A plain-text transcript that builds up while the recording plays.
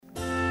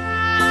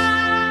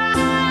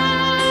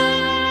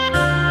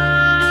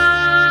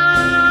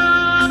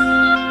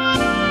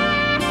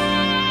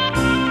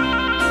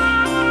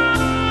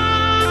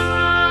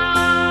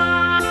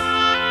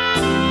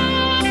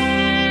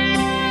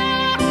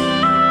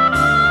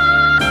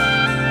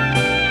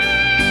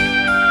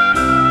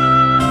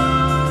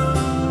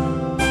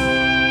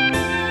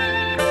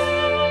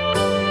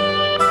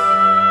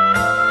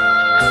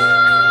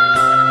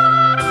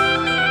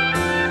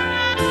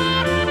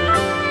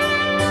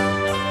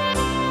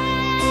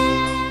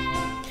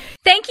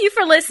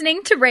for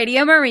listening to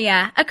Radio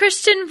Maria, a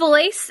Christian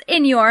voice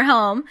in your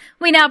home.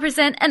 We now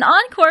present an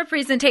encore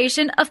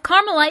presentation of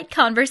Carmelite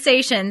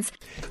Conversations.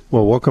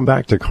 Well, welcome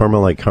back to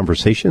Carmelite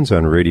Conversations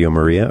on Radio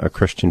Maria, a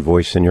Christian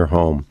voice in your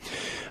home.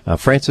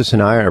 Francis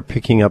and I are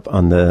picking up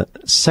on the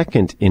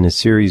second in a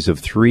series of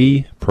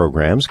 3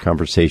 programs,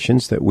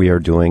 conversations that we are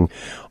doing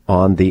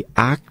on the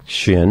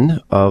action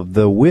of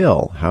the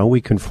will, how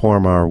we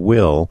conform our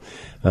will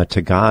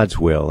to God's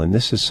will. And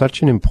this is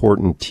such an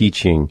important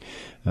teaching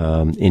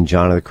in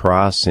John of the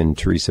Cross and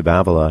Teresa of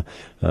Avila,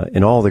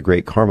 and all the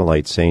great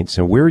Carmelite saints.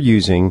 And we're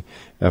using,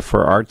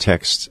 for our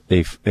text,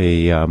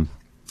 a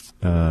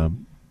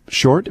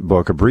short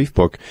book, a brief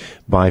book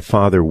by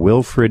Father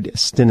Wilfrid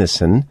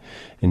Stinissen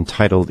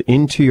entitled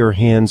Into Your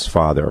Hands,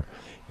 Father.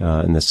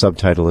 And the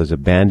subtitle is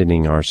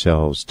Abandoning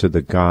Ourselves to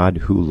the God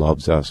Who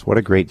Loves Us. What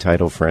a great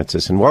title,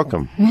 Francis, and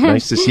welcome.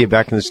 Nice to see you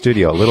back in the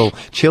studio. A little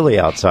chilly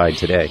outside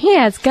today.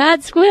 Yeah, it's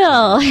God's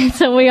will.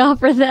 So we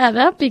offer that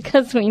up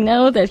because we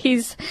know that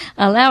He's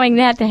allowing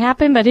that to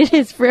happen, but it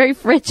is very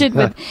frigid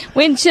with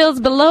wind chills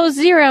below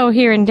 0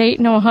 here in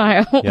Dayton,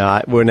 Ohio.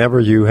 Yeah, whenever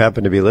you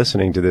happen to be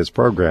listening to this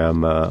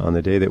program, on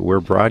the day that we're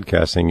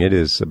broadcasting, it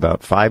is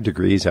about 5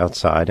 degrees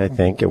outside, I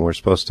think, and we're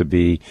supposed to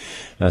be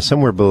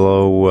somewhere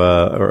below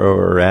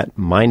or at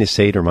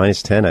 -8 or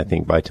 -10, I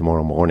think, by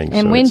tomorrow morning.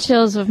 And so wind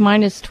chills of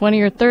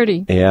 -20 or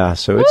 30. Yeah,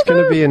 so it's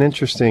going to be an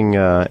interesting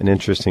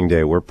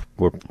day. We're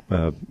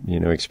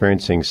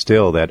experiencing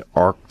still that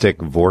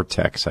Arctic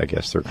vortex, I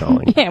guess they're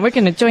calling. Yeah, we're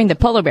going to join the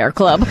Polar Bear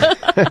Club.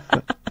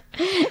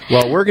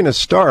 Well, we're going to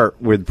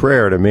start with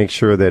prayer to make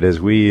sure that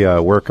as we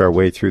work our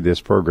way through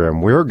this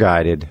program, we're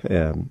guided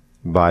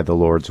by the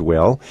Lord's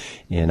will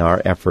in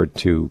our effort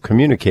to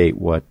communicate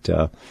what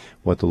the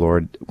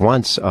Lord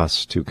wants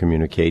us to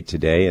communicate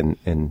today,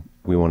 and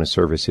we want to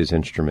serve as His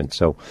instrument.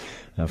 So,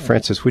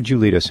 Francis, would you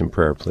lead us in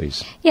prayer,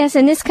 please? Yes,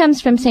 and this comes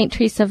from St.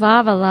 Teresa of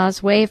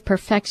Avila's Way of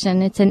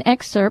Perfection. It's an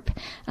excerpt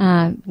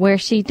where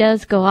she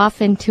does go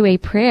off into a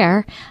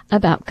prayer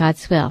about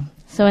God's will.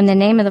 So in the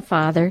name of the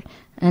Father,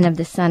 and of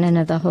the Son, and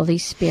of the Holy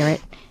Spirit,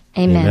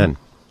 Amen. Amen.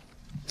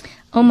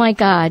 Oh my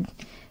God,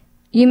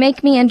 you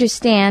make me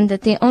understand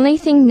that the only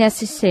thing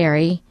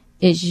necessary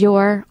is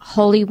your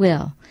holy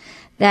will,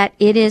 that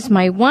it is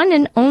my one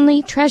and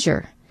only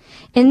treasure.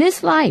 In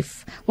this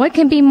life, what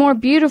can be more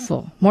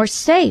beautiful, more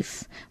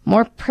safe,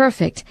 more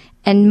perfect,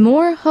 and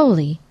more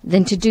holy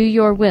than to do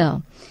your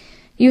will?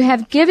 You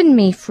have given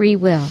me free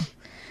will.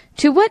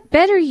 To what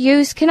better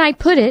use can I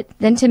put it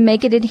than to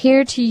make it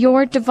adhere to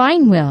your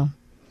divine will?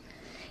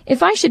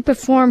 If I should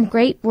perform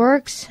great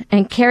works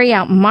and carry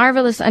out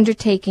marvelous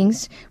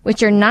undertakings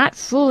which are not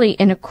fully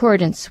in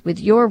accordance with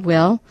your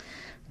will,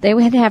 they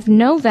would have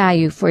no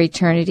value for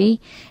eternity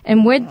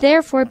and would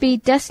therefore be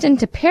destined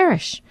to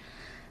perish,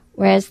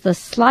 whereas the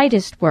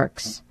slightest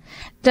works,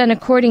 done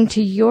according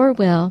to your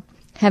will,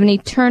 have an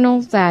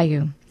eternal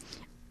value.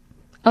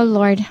 O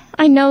Lord,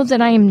 I know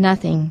that I am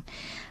nothing.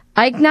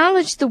 I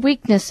acknowledge the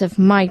weakness of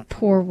my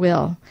poor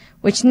will,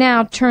 which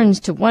now turns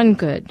to one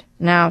good,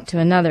 now to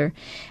another,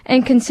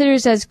 and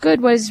considers as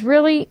good what is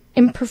really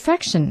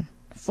imperfection,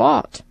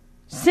 fault,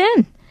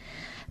 sin.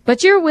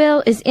 But your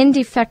will is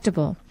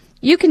indefectible.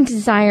 You can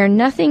desire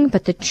nothing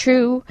but the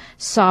true,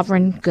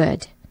 sovereign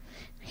good.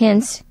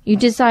 Hence, you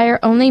desire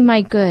only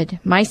my good,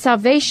 my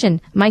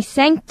salvation, my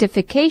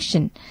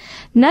sanctification.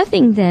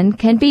 Nothing, then,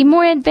 can be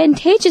more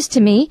advantageous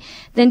to me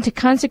than to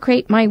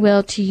consecrate my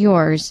will to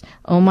yours,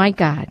 O my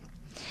God.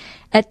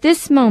 At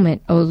this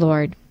moment, O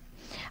Lord,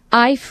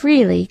 I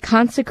freely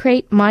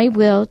consecrate my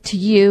will to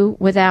you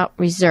without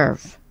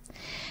reserve.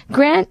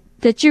 Grant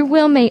that your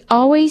will may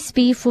always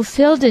be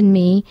fulfilled in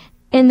me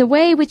in the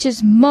way which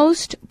is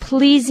most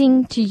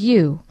pleasing to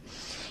you.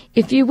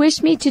 If you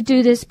wish me to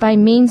do this by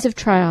means of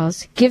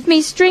trials, give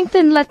me strength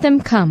and let them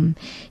come.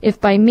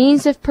 If by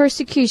means of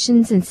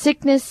persecutions and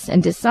sickness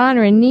and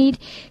dishonor and need,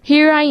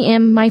 here I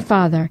am, my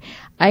Father.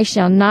 I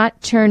shall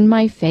not turn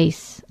my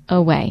face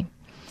away.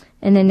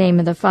 In the name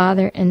of the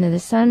Father, and of the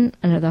Son,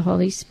 and of the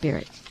Holy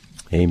Spirit.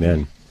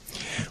 Amen.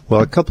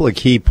 Well, a couple of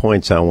key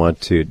points I want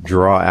to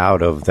draw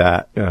out of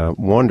that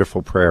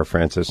wonderful prayer,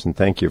 Francis, and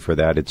thank you for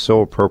that. It's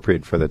so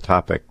appropriate for the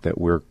topic that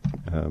we're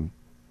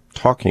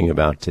talking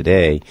about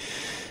today.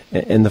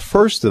 And the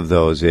first of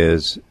those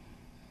is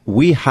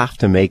we have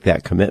to make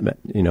that commitment.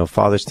 You know,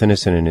 Father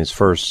Stinissen in his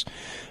first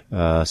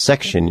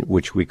section,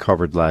 which we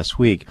covered last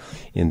week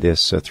in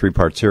this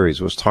 3-part series,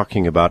 was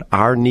talking about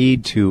our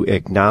need to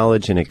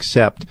acknowledge and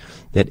accept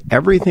that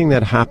everything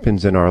that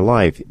happens in our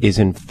life is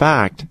in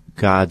fact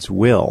God's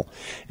will.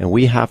 And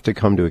we have to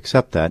come to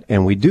accept that.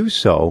 And we do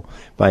so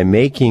by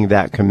making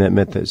that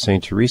commitment that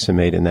St. Teresa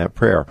made in that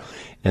prayer.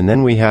 And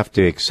then we have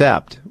to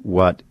accept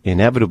what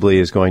inevitably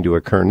is going to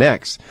occur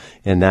next,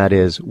 and that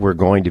is we're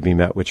going to be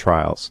met with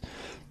trials.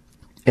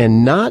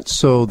 And not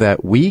so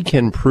that we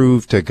can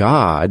prove to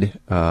God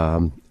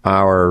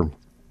our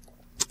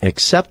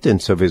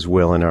acceptance of His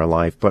will in our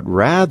life, but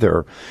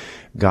rather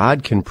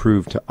God can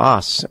prove to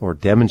us, or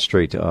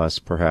demonstrate to us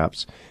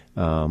perhaps,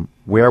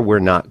 where we're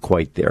not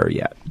quite there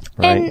yet.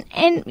 Right?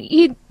 And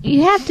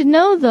you have to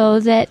know, though,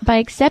 that by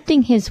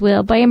accepting His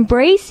will, by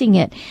embracing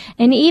it,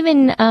 and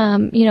even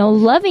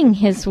loving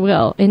His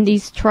will in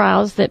these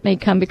trials that may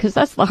come, because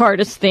that's the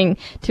hardest thing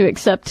to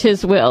accept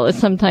His will is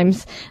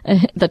sometimes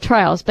the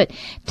trials. But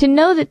to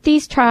know that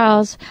these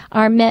trials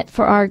are meant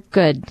for our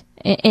good.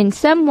 In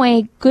some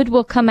way, good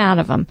will come out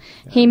of them.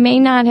 He may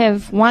not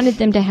have wanted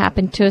them to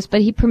happen to us,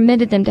 but He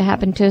permitted them to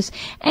happen to us,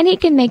 and He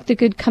can make the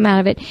good come out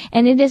of it.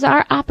 And it is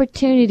our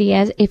opportunity,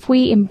 as if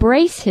we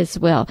embrace His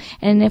will,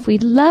 and if we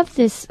love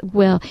this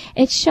will,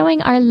 it's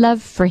showing our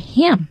love for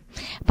Him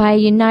by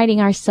uniting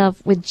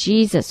ourselves with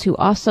Jesus, who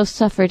also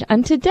suffered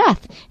unto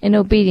death in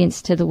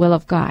obedience to the will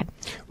of God.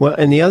 Well,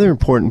 and the other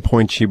important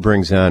point she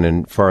brings on,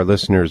 and for our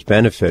listeners'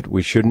 benefit,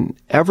 we shouldn't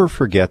ever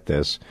forget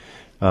this.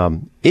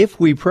 If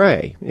we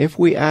pray, if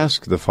we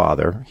ask the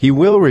Father, He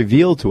will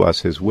reveal to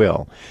us His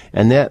will,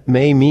 and that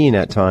may mean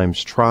at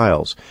times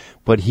trials,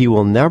 but He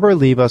will never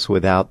leave us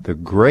without the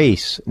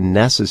grace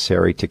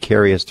necessary to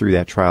carry us through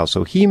that trial.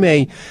 So He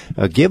may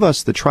give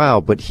us the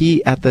trial, but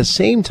He at the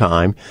same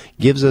time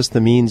gives us the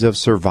means of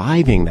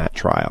surviving that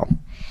trial.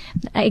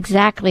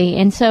 Exactly.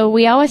 And so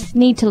we always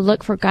need to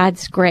look for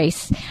God's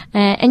grace.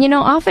 And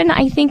often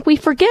I think we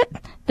forget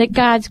that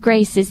God's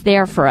grace is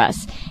there for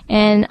us.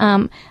 And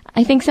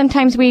I think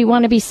sometimes we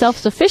want to be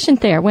self-sufficient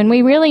there when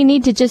we really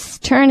need to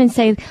just turn and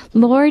say,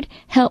 Lord,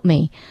 help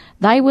me.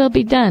 Thy will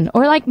be done.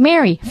 Or like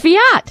Mary,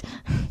 fiat.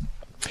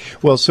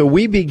 Well, so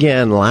we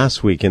began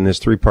last week in this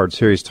 3-part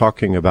series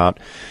talking about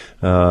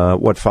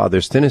what Father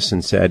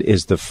Stinissen said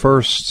is the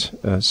first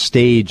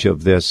stage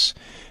of this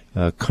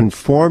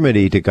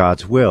conformity to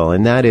God's will,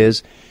 and that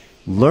is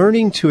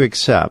learning to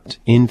accept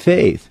in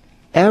faith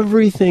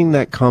everything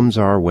that comes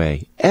our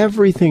way,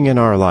 everything in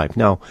our life.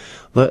 Now,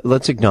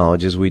 let's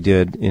acknowledge, as we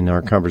did in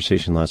our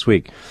conversation last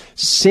week,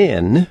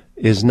 sin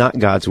is not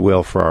God's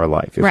will for our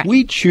life. If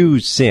we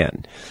choose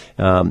sin,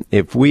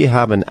 if we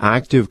have an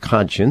active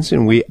conscience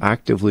and we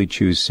actively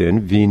choose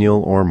sin,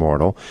 venial or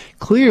mortal,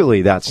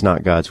 clearly that's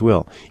not God's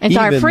will. It's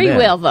our free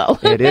will, though.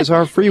 It is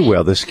our free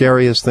will. The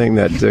scariest thing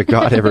that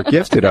God ever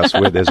gifted us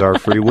with is our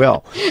free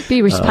will.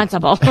 Be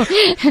responsible.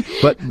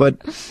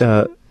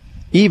 But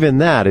even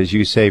that, as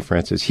you say,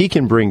 Francis, He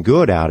can bring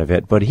good out of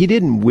it, but He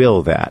didn't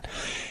will that.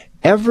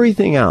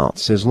 Everything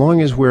else, as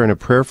long as we're in a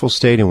prayerful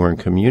state and we're in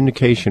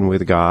communication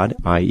with God,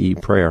 i.e.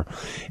 prayer,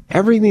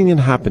 everything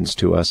that happens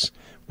to us,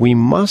 we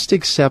must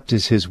accept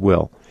as His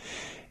will.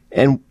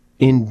 And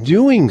in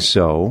doing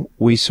so,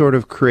 we sort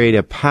of create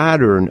a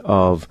pattern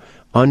of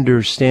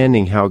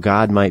understanding how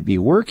God might be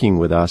working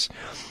with us.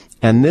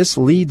 And this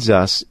leads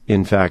us,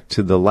 in fact,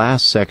 to the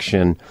last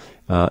section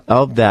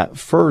of that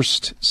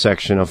first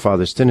section of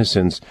Father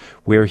Stinissen's,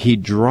 where he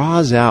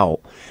draws out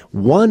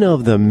one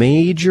of the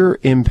major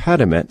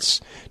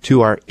impediments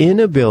to our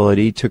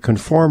inability to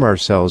conform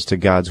ourselves to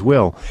God's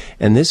will.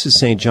 And this is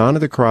St. John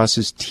of the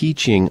Cross's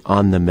teaching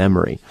on the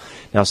memory.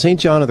 Now, St.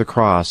 John of the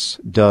Cross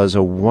does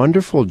a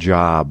wonderful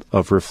job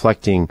of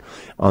reflecting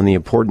on the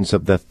importance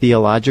of the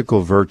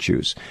theological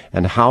virtues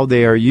and how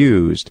they are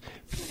used.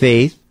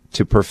 Faith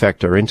to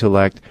perfect our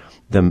intellect,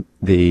 the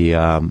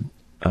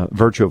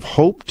virtue of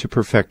hope to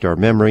perfect our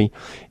memory,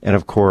 and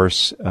of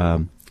course,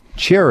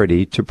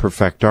 charity to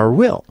perfect our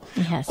will.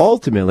 Yes.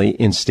 Ultimately,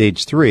 in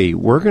stage 3,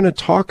 we're going to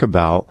talk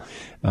about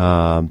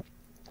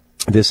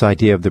this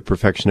idea of the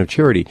perfection of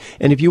charity.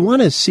 And if you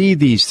want to see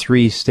these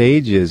 3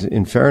 stages,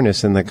 in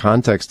fairness, in the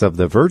context of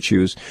the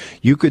virtues,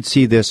 you could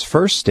see this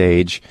first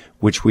stage,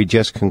 which we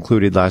just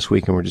concluded last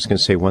week, and we're just going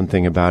to say one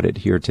thing about it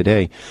here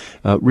today,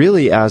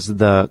 really as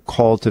the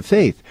call to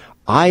faith.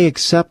 I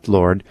accept,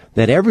 Lord,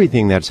 that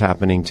everything that's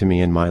happening to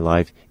me in my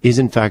life is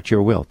in fact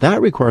your will. That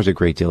requires a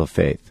great deal of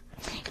faith.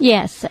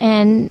 Yes,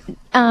 and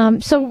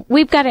so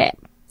we've got to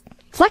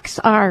flex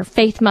our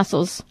faith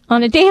muscles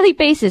on a daily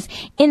basis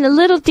in the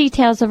little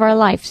details of our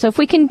life. So if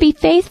we can be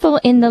faithful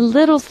in the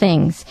little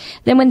things,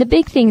 then when the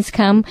big things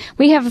come,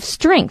 we have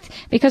strength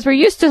because we're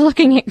used to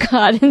looking at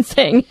God and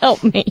saying,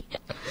 help me.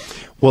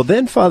 Well,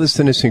 then Father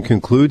Stinissen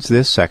concludes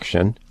this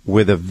section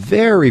with a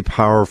very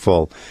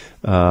powerful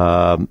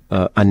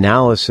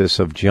analysis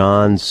of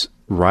John's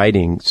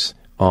writings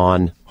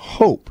on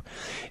hope.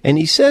 And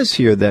he says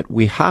here that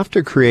we have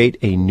to create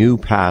a new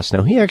past.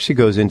 Now, he actually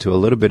goes into a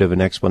little bit of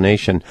an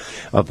explanation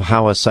of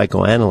how a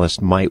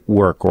psychoanalyst might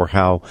work, or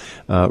how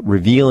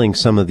revealing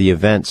some of the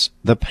events,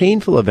 the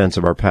painful events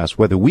of our past,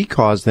 whether we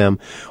caused them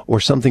or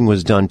something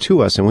was done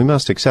to us. And we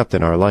must accept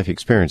in our life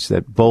experience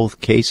that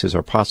both cases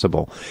are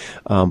possible.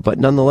 But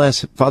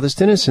nonetheless, Father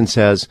Stinissen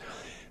says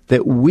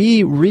that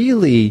we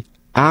really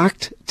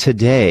act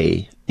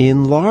today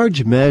in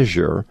large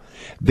measure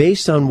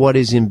based on what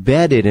is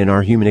embedded in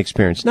our human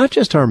experience, not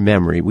just our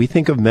memory. We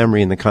think of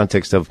memory in the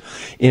context of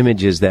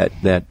images that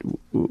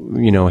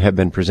have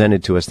been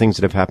presented to us, things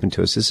that have happened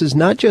to us. This is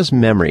not just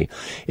memory.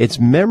 It's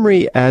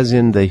memory as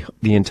in the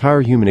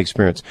entire human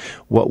experience.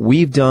 What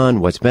we've done,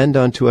 what's been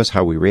done to us,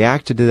 how we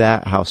reacted to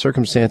that, how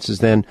circumstances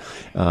then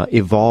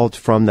evolved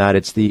from that.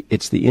 It's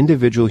the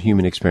individual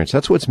human experience.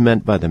 That's what's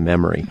meant by the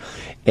memory.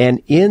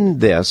 And in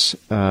this,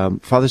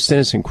 Father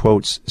Stinissen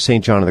quotes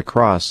St. John of the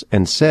Cross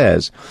and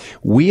says,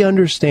 we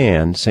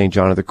understand St.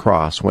 John of the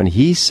Cross when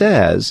he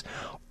says,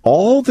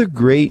 all the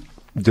great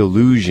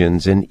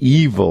delusions and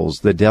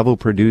evils the devil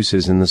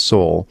produces in the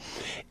soul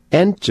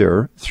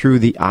enter through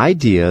the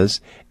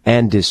ideas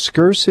and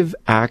discursive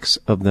acts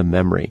of the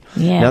memory.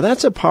 Yes. Now,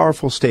 that's a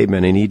powerful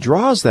statement, and he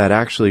draws that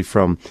actually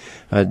from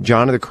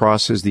John of the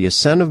Cross's The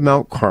Ascent of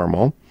Mount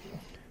Carmel,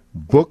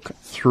 Book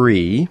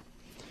 3,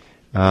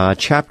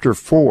 Chapter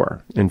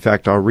 4. In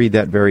fact, I'll read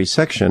that very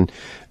section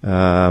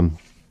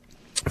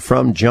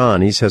from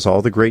John. He says,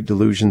 all the great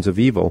delusions of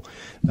evil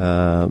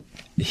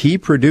he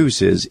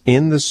produces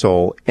in the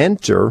soul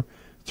enter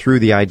through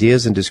the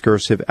ideas and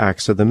discursive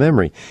acts of the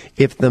memory.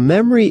 If the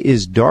memory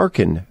is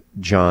darkened,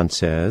 John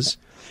says,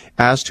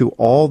 as to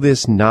all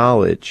this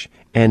knowledge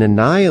and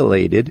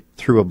annihilated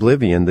through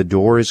oblivion, the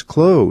door is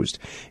closed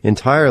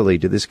entirely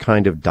to this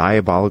kind of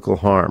diabolical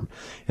harm,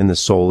 and the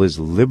soul is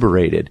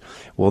liberated.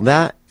 Well,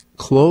 that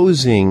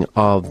closing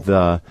of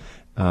the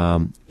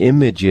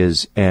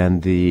images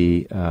and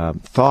the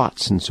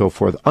thoughts and so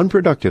forth,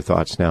 unproductive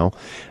thoughts now,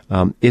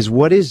 is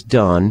what is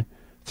done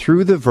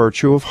through the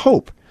virtue of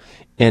hope.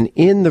 And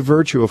in the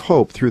virtue of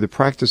hope, through the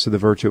practice of the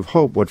virtue of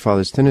hope, what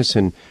Father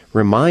Stinissen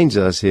reminds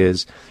us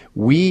is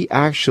we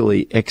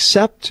actually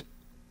accept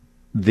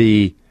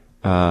the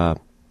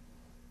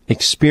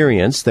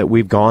experience that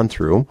we've gone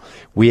through.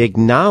 We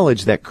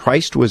acknowledge that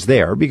Christ was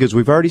there, because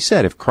we've already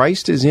said, if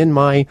Christ is in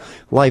my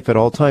life at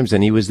all times,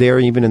 and he was there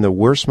even in the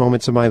worst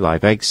moments of my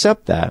life, I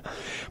accept that.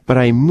 But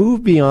I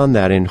move beyond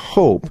that in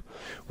hope,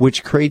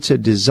 which creates a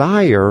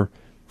desire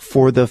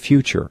for the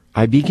future.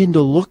 I begin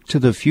to look to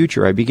the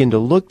future. I begin to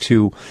look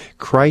to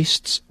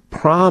Christ's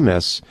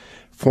promise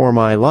for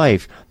my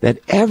life that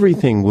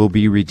everything will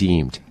be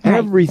redeemed. Right.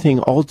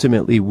 Everything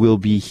ultimately will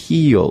be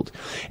healed.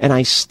 And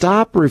I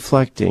stop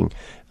reflecting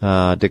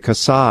de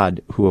Cassade,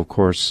 who, of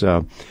course,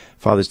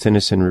 Father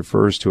Stinissen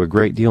refers to a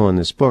great deal in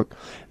this book,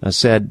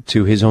 said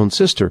to his own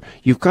sister,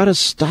 you've got to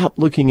stop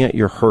looking at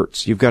your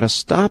hurts. You've got to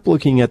stop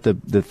looking at the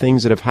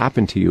things that have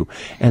happened to you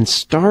and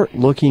start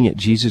looking at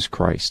Jesus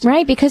Christ.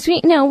 Right, because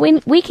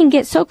when we can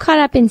get so caught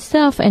up in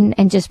self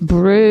and just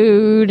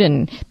brood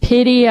and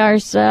pity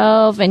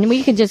ourselves, and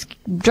we can just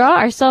draw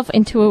ourselves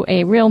into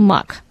a real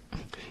muck.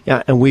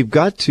 Yeah, and we've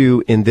got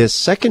to, in this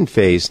second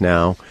phase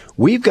now,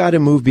 we've got to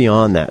move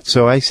beyond that.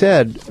 So I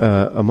said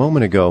a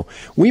moment ago,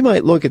 we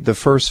might look at the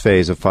first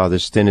phase of Father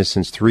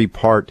Stinissen's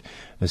three-part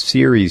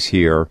series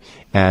here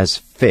as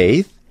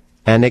faith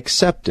and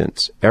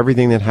acceptance,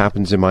 everything that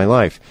happens in my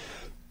life.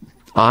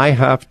 I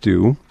have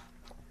to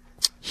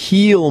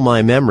heal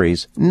my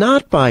memories,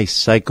 not by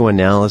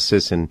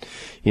psychoanalysis and,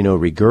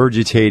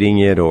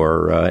 regurgitating it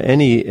or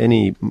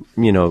any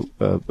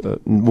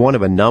one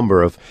of a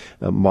number of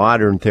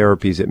modern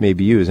therapies that may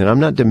be used. And I'm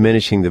not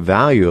diminishing the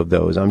value of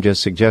those. I'm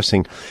just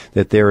suggesting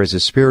that there is a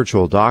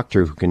spiritual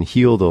doctor who can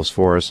heal those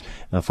for us.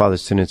 Father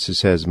Stinissen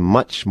says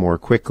much more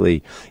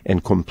quickly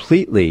and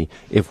completely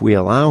if we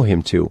allow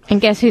him to. And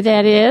guess who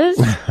that is?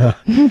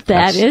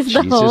 That is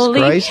the Jesus Holy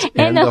Christ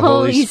and the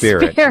Holy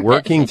Spirit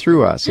working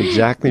through us.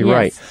 Exactly yes.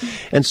 Right.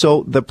 And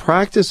so the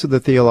practice of the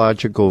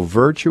theological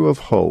virtue of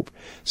hope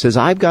says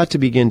I've got to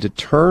begin to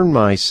turn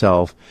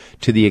myself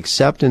to the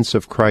acceptance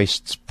of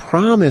Christ's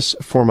promise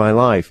for my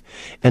life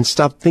and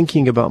stop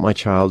thinking about my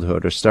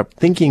childhood, or stop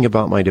thinking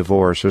about my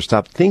divorce, or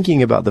stop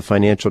thinking about the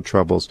financial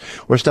troubles,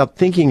 or stop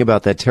thinking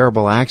about that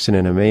terrible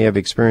accident I may have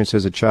experienced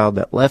as a child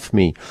that left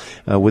me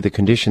with a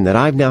condition that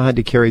I've now had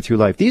to carry through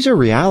life. These are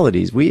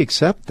realities. We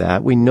accept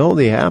that. We know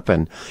they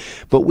happen.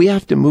 But we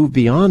have to move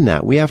beyond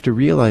that. We have to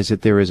realize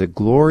that there is a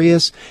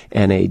glorious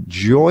and a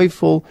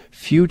joyful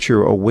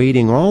future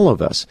awaiting all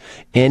of us.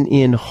 And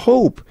in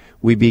hope,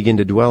 we begin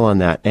to dwell on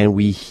that, and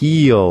we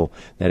heal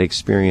that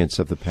experience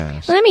of the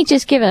past. Let me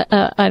just give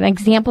an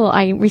example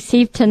I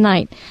received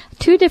tonight.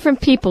 2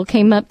 different people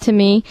came up to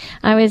me.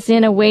 I was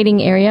in a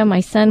waiting area.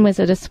 My son was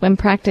at a swim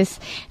practice,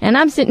 and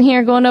I'm sitting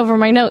here going over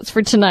my notes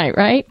for tonight,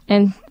 right?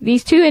 And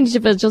these 2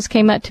 individuals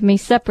came up to me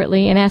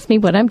separately and asked me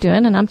what I'm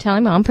doing, and I'm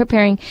telling them I'm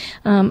preparing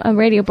a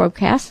radio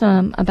broadcast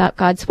about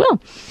God's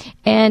will.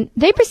 And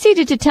they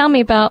proceeded to tell me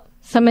about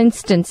some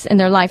instance in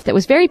their life that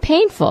was very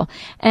painful,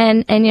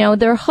 and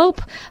their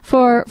hope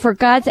for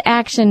God's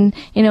action,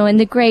 and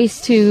the grace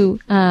to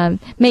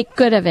make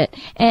good of it,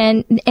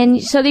 and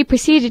so they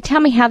proceeded to tell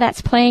me how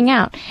that's playing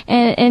out.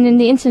 And in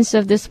the instance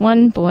of this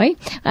one boy,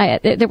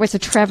 there was a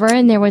Trevor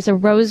and there was a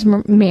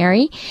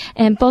Rosemary,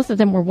 and both of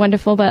them were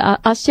wonderful. But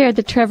I'll share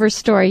the Trevor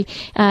story.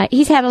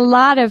 He's had a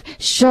lot of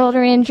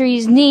shoulder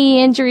injuries,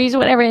 knee injuries,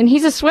 whatever, and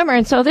he's a swimmer,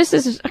 and so this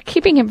is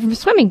keeping him from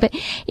swimming. But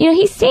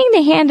he's seeing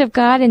the hand of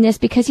God in this,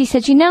 because he said,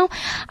 said,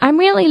 I'm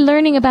really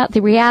learning about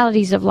the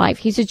realities of life.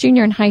 He's a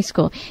junior in high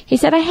school. He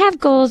said, I have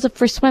goals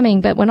for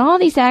swimming, but when all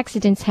these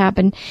accidents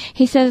happen,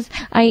 he says,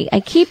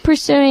 I keep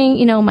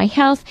pursuing, my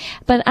health,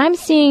 but I'm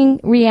seeing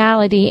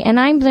reality, and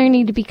I'm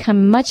learning to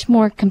become much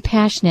more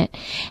compassionate.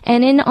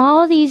 And in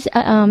all these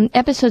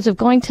episodes of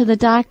going to the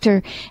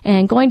doctor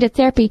and going to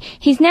therapy,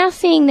 he's now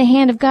seeing the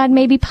hand of God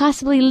maybe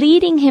possibly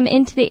leading him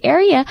into the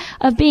area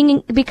of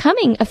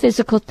becoming a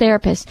physical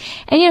therapist.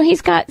 And,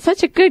 he's got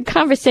such a good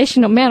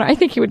conversational manner. I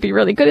think he would be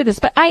really good at this.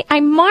 But I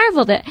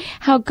marveled at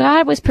how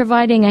God was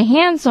providing a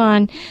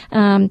hands-on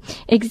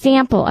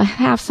example of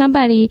how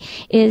somebody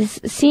is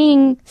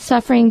seeing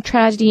suffering,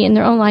 tragedy in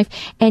their own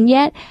life, and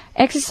yet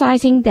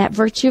exercising that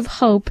virtue of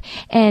hope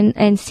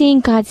and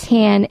seeing God's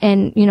hand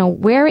and,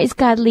 where is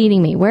God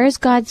leading me? Where is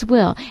God's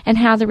will? And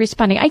how they're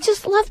responding. I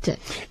just loved it.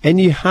 And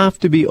you have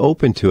to be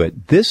open to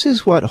it. This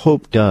is what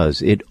hope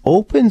does. It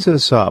opens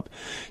us up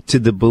to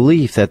the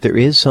belief that there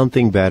is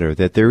something better,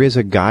 that there is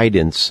a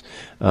guidance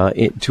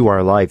to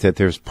our life, that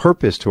there's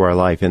purpose to our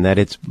life, and that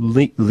it's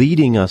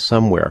leading us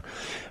somewhere.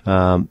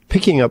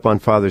 Picking up on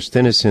Father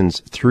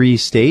Stinissen's 3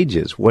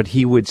 stages, what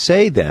he would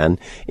say then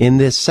in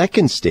this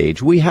second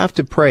stage, we have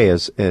to pray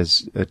as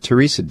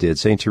Teresa did,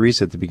 St.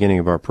 Teresa at the beginning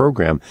of our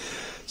program,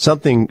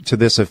 something to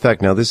this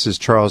effect. Now, this is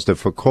Charles de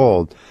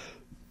Foucauld,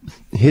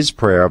 his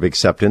prayer of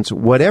acceptance.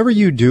 Whatever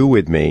you do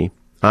with me,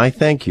 I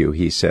thank you,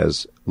 he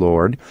says,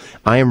 Lord.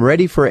 I am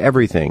ready for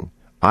everything.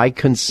 I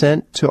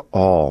consent to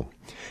all.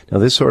 Now,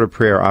 this sort of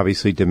prayer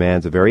obviously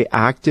demands a very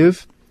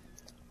active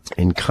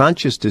and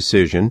conscious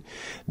decision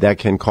that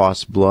can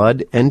cost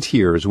blood and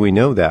tears. We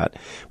know that.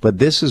 But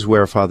this is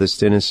where Father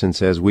Stinissen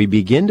says we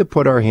begin to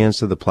put our hands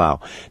to the plow.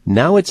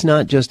 Now it's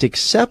not just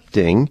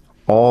accepting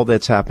all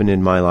that's happened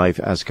in my life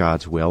as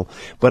God's will,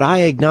 but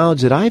I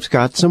acknowledge that I've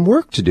got some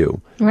work to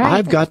do. Right.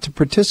 I've got to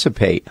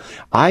participate.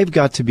 I've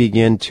got to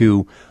begin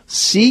to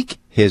seek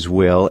His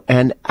will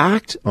and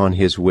act on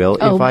His will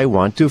if I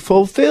want to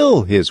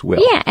fulfill His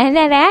will. Yeah, and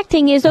that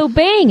acting is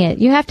obeying it.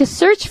 You have to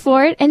search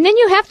for it, and then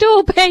you have to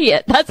obey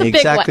it. That's a big one.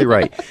 Exactly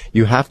right.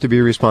 You have to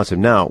be responsive.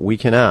 Now, we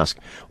can ask,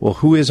 well,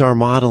 who is our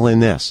model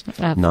in this?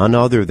 None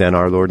other than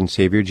our Lord and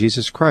Savior,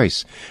 Jesus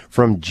Christ.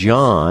 From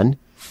John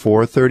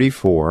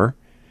 4:34,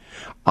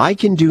 I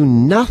can do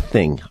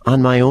nothing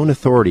on my own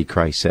authority,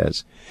 Christ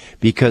says,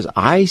 because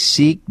I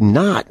seek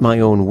not my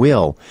own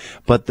will,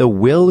 but the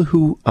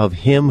will of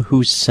Him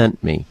who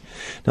sent me.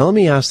 Now, let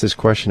me ask this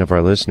question of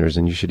our listeners,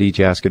 and you should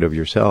each ask it of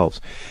yourselves.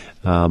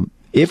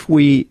 If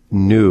we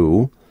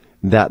knew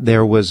that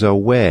there was a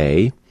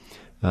way,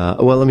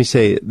 let me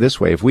say it this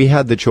way. If we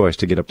had the choice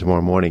to get up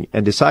tomorrow morning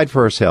and decide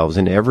for ourselves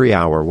in every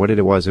hour what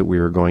it was that we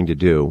were going to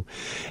do,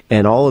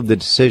 and all of the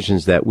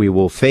decisions that we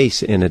will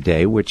face in a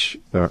day, which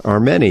are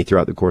many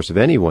throughout the course of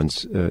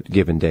anyone's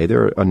given day,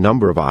 there are a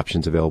number of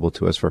options available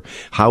to us for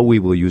how we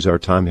will use our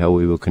time, how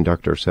we will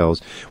conduct ourselves,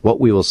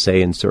 what we will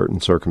say in certain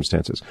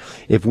circumstances.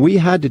 If we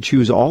had to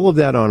choose all of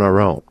that on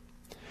our own,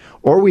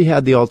 or we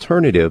had the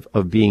alternative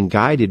of being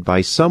guided by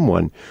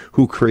someone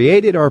who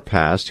created our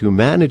past, who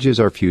manages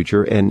our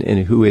future, and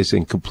who is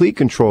in complete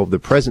control of the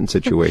present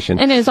situation.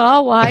 And is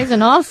all wise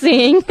and all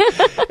seeing.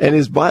 And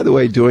is, by the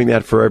way, doing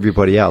that for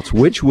everybody else.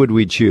 Which would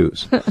we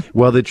choose?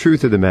 Well, the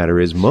truth of the matter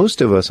is most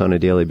of us on a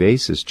daily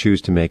basis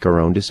choose to make our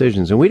own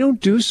decisions. And we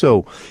don't do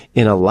so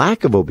in a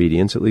lack of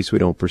obedience, at least we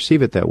don't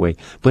perceive it that way,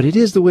 but it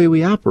is the way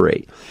we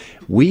operate.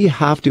 We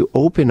have to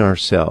open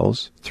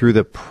ourselves through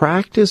the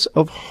practice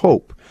of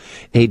hope,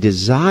 a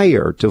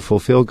desire to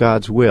fulfill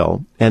God's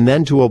will, and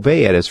then to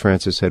obey it, as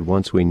Francis said,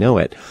 once we know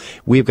it.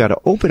 We've got to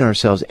open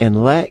ourselves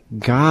and let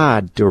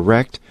God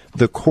direct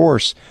the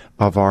course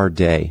of our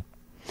day.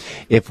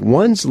 If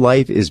one's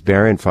life is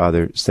barren,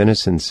 Father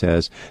Stinissen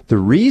says, the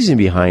reason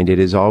behind it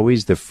is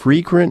always the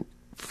frequent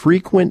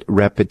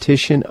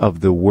repetition of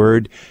the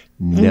word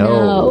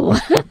no.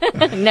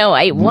 No,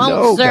 I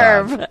won't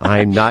serve. God,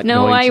 I'm not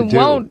no, going to do.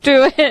 No, I won't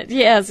do it.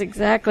 Yes,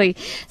 exactly.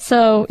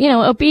 So,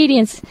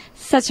 obedience,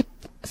 such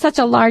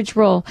a large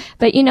role.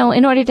 But, in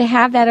order to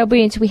have that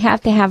obedience, we have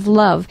to have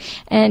love.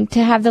 And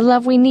to have the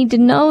love, we need to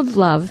know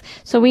love.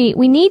 So we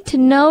need to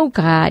know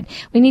God.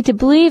 We need to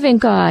believe in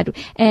God.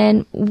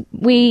 And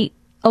we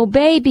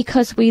obey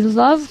because we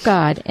love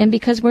God and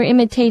because we're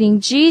imitating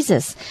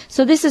Jesus.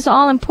 So this is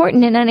all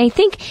important. And I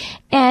think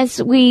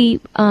as we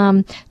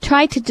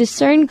try to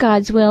discern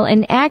God's will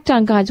and act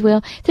on God's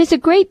will, there's a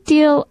great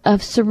deal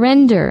of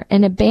surrender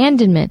and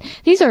abandonment.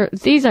 These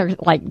are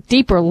like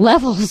deeper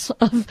levels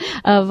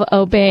of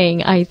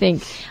obeying, I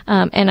think.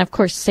 And of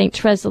course, St.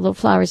 Therese of the Little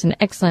Flower is an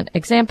excellent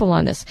example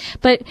on this.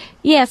 But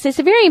yes, it's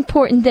very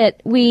important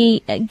that we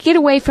get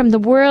away from the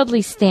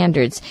worldly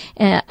standards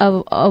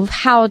of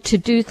how to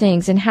do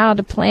things and how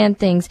to plan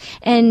things,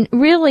 and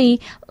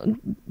really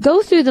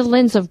go through the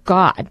lens of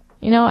God.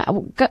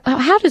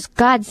 How does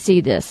God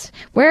see this?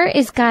 Where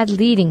is God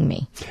leading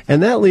me?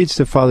 And that leads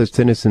to Father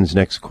Stinissen's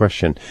next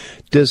question.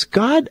 Does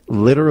God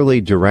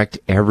literally direct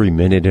every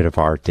minute of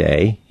our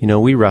day?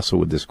 We wrestle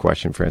with this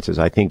question, Francis.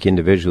 I think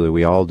individually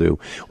we all do.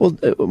 Well,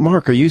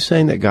 Mark, are you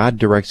saying that God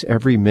directs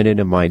every minute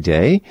of my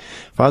day?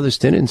 Father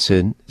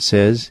Stinissen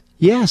says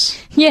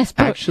yes. Yes.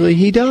 Actually,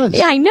 he does.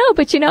 Yeah, I know,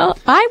 but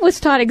I was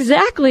taught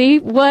exactly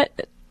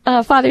what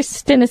Father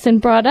Stinissen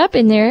brought up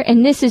in there,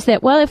 and this is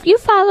that, well, if you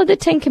follow the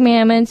 10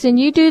 Commandments and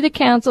you do the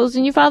counsels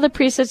and you follow the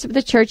precepts of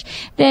the church,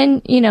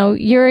 then,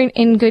 you're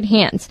in good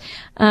hands.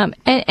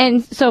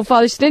 And so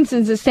Father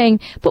Stinissen is saying,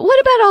 but what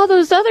about all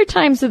those other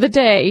times of the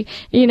day,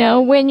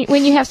 when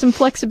you have some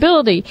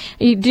flexibility?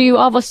 Do you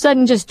all of a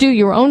sudden just do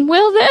your own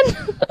will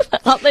then?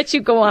 I'll let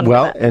you go on.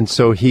 Well, and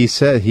so he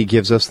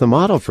gives us the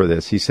model for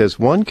this. He says,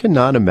 one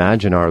cannot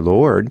imagine our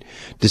Lord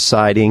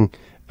deciding,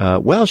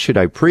 should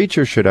I preach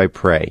or should I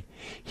pray?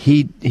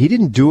 He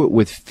didn't do it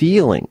with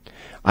feeling.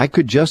 I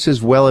could just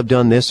as well have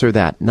done this or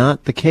that.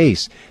 Not the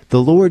case.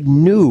 The Lord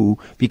knew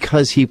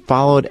because he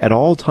followed at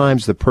all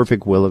times the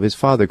perfect will of his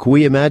Father. Could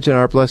we imagine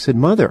our Blessed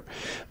Mother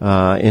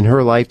in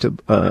her life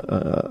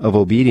of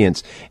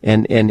obedience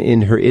and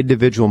in her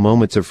individual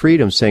moments of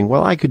freedom saying,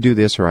 well, I could do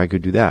this or I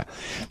could do that.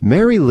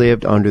 Mary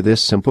lived under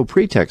this simple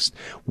pretext.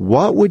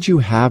 What would you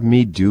have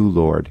me do,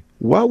 Lord?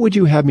 What would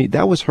you have me?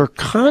 That was her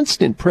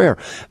constant prayer.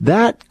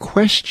 That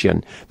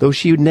question, though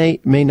she may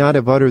not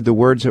have uttered the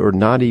words or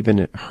not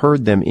even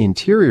heard them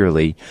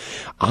interiorly,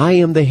 I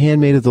am the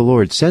handmaid of the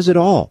Lord, says it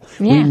all.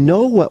 Yeah. We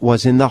know what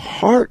was in the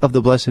heart of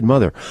the Blessed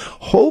Mother.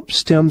 Hope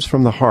stems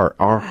from the heart.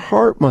 Our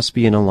heart must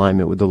be in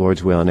alignment with the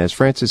Lord's will. And as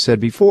Francis said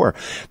before,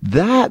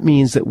 that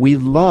means that we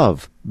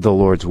love the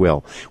Lord's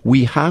will.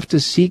 We have to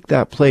seek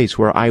that place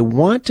where I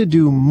want to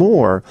do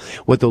more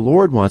what the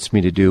Lord wants me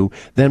to do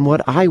than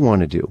what I want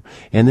to do.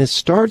 And this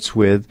starts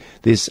with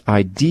this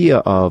idea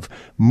of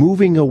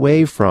moving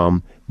away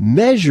from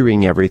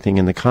measuring everything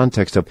in the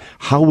context of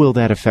how will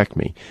that affect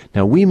me.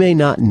 Now, we may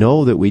not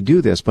know that we do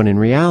this, but in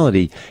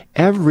reality,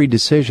 every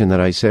decision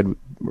that I said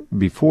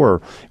before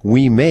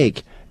we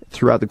make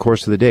throughout the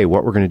course of the day,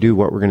 what we're going to do,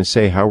 what we're going to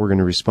say, how we're going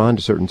to respond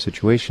to certain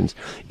situations,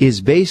 is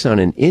based on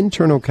an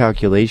internal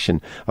calculation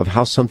of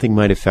how something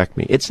might affect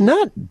me. It's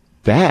not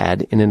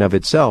bad in and of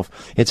itself.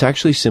 It's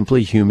actually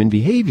simply human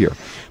behavior.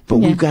 But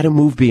we've got to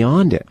move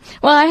beyond it.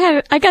 Well,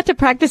 I got to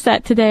practice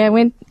that today. I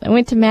went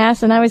to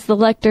Mass and I was the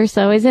lector,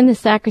 so I was in the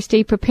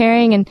sacristy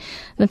preparing, and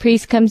the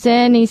priest comes in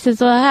and he says,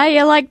 well, how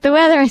you like the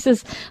weather? I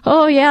says,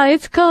 oh yeah,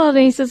 it's cold.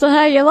 And he says, well,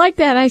 how you like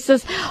that? And I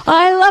says, oh,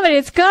 I love it.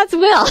 It's God's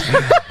will.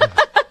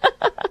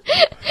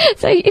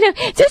 So,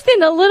 just in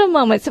the little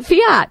moments,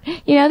 fiat,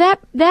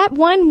 that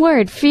one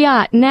word,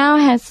 fiat, now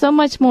has so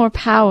much more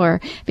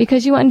power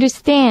because you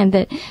understand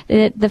that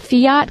the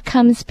fiat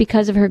comes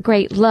because of her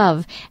great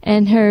love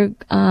and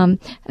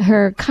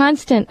her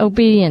constant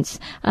obedience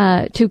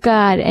to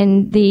God,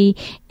 and the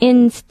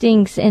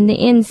instincts and the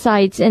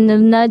insights and the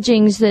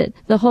nudgings that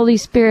the Holy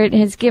Spirit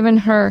has given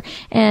her.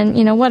 And,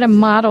 what a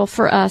model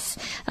for us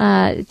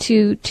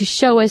to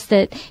show us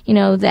that,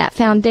 that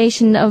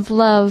foundation of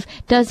love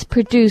does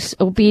produce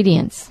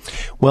obedience.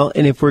 Well,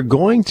 and if we're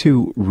going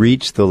to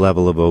reach the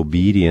level of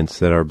obedience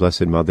that our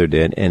Blessed Mother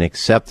did, and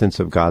acceptance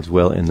of God's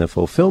will and the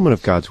fulfillment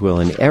of God's will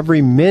in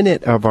every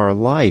minute of our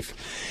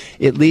life,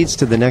 it leads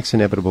to the next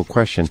inevitable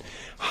question.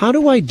 How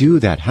do I do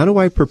that? How do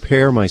I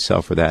prepare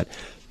myself for that?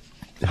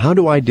 How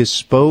do I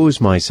dispose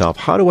myself?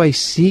 How do I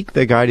seek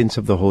the guidance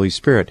of the Holy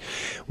Spirit?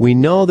 We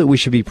know that we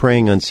should be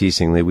praying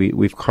unceasingly.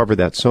 We've covered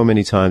that so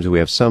many times. We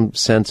have some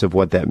sense of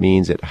what that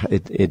means.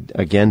 It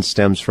again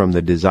stems from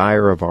the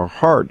desire of our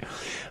heart.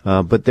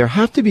 But there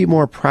have to be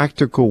more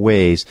practical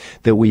ways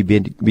that we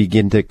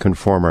begin to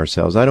conform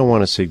ourselves. I don't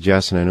want to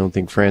suggest, and I don't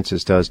think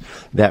Francis does,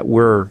 that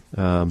we're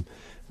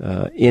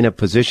in a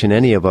position,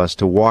 any of us,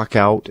 to walk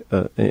out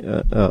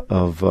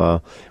of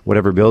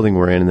whatever building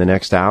we're in the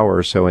next hour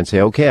or so and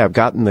say, okay, I've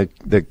gotten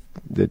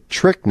the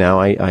trick now.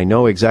 I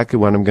know exactly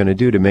what I'm going to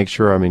do to make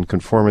sure I'm in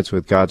conformance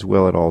with God's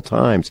will at all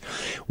times.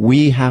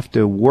 We have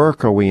to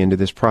work our way into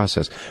this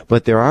process.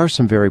 But there are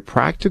some very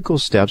practical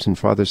steps, and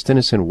Father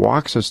Stinissen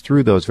walks us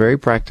through those very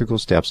practical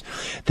steps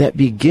that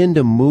begin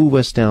to move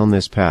us down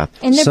this path.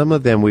 Some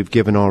of them we've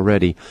given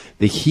already.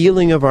 The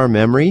healing of our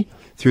memory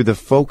through the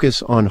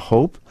focus on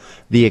hope.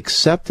 The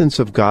acceptance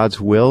of God's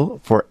will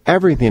for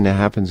everything that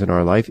happens in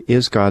our life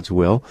is God's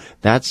will.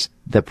 That's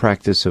the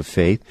practice of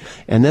faith.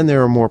 And then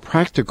there are more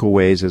practical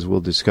ways, as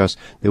we'll discuss,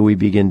 that we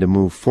begin to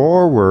move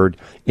forward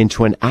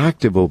into an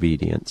act of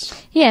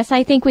obedience. Yes,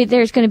 I think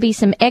there's going to be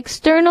some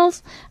external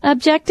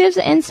objectives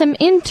and some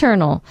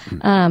internal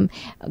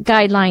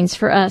guidelines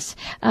for us.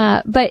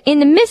 But in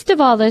the midst of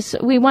all this,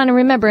 we want to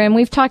remember, and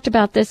we've talked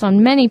about this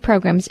on many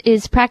programs,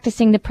 is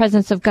practicing the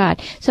presence of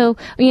God. So,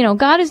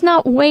 God is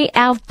not way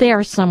out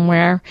there somewhere.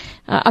 somewhere.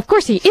 Of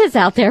course, he is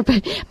out there,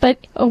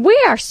 but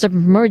we are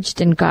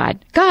submerged in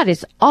God. God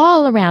is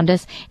all around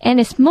us, and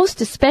it's most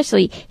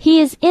especially,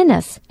 he is in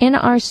us, in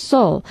our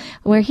soul,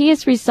 where he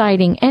is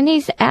residing, and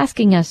he's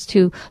asking us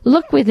to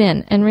look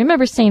within. And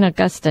remember St.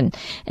 Augustine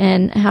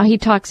and how he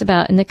talks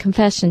about in the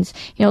Confessions,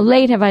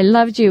 late have I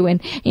loved you,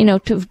 and,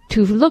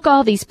 to look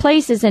all these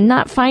places and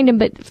not find him,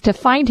 but to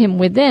find him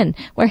within,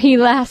 where he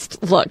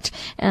last looked.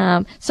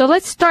 So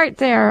let's start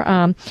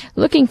there,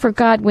 looking for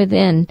God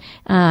within,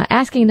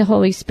 asking the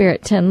Holy Spirit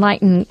to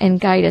enlighten and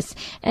guide us.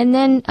 And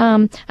then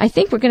I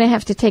think we're going to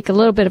have to take a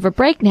little bit of a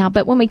break now,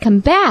 but when we come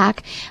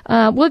back,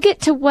 we'll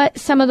get to what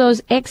some of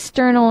those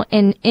external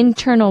and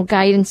internal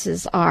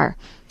guidances are.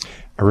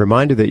 A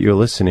reminder that you're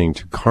listening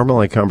to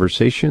Carmelite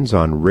Conversations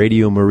on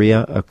Radio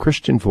Maria, a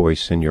Christian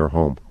voice in your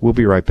home. We'll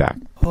be right back.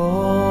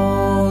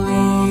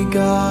 Holy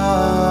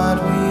God,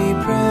 we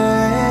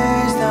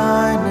praise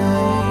thy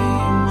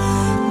name.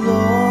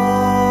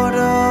 Lord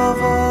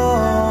of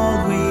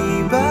all,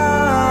 we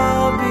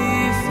bow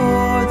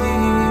before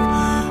thee.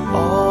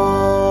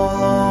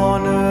 All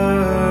on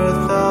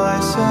earth thy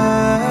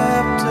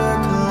scepter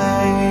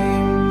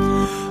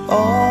claim.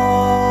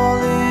 All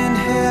in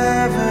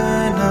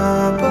heaven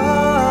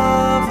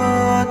above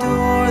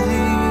adore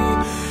thee.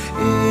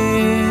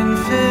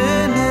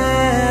 Infinite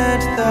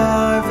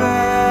thy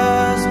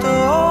vast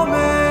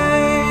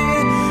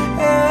domain,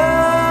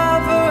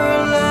 everlasting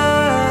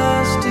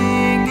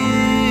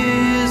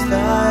is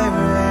thy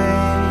reign.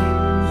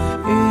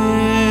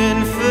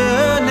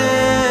 Infinite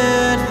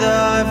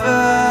thy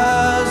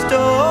vast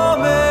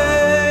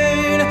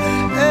domain,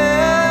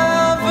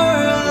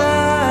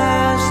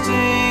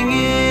 everlasting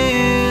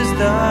is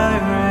thy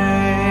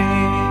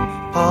reign.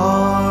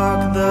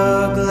 Hark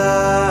the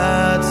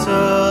glad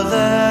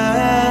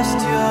celestial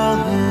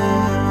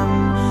hymn,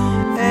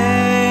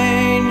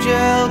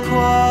 angel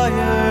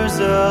choirs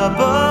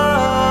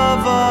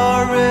above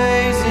are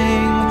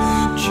raising,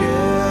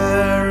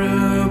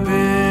 cherubim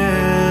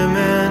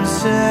and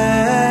seraphim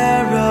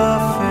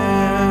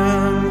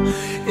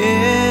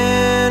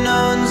in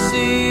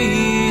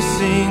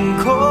unceasing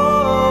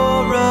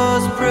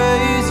chorus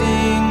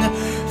praising,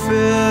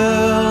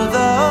 fill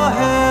the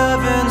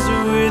heavens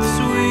with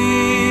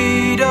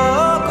sweet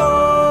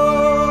accord.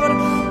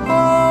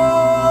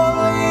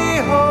 Holy,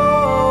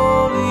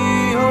 holy,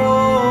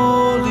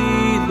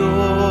 holy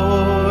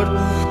Lord,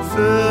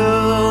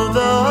 fill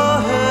the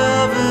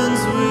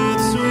heavens with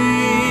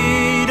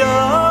sweet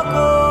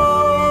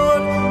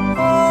accord.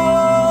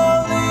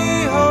 Holy,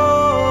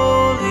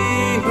 holy,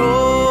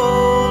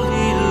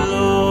 holy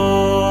Lord.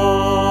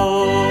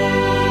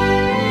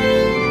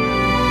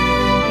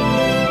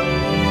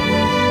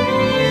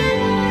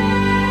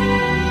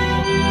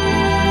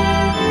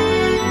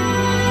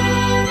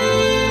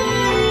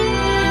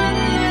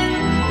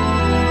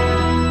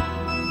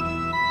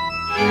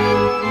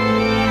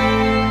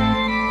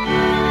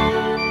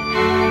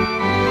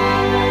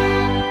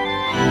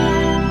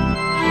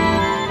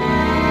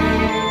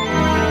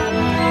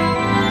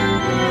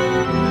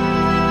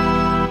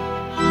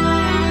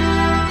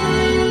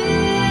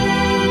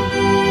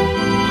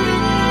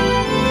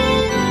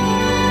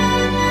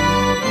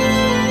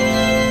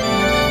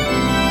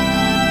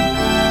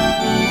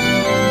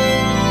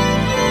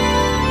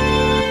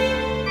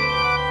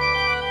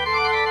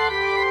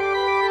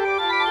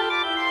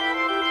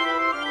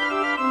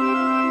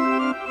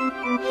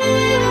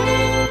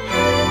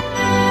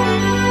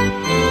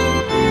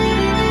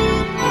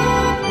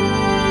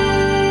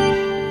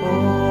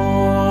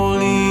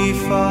 Holy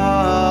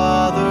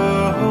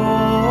Father,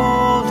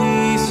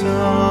 Holy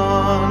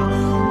Son,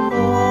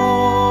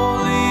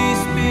 Holy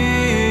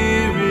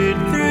Spirit,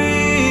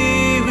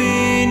 three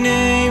we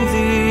name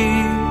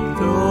thee,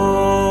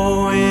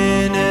 though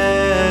in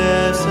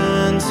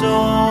essence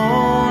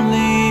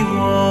only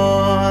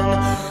one,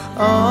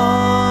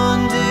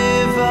 undivided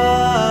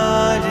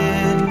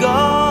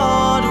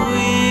God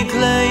we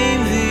claim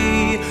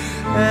thee,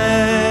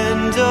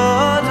 and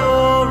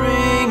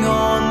adoring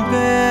on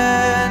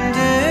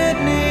bended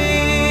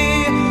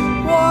knee,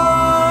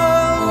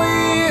 while we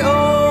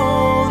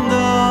own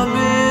the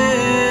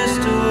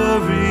mystery.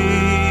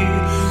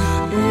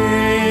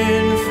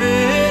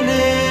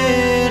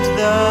 Infinite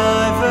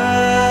thy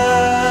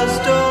vast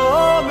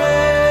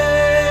domain,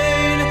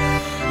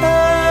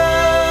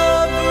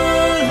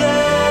 everlasting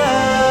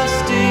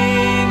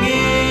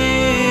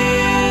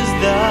is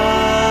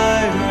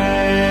thy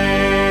reign.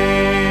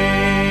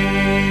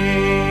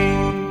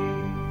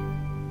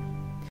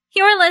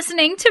 You're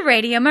listening to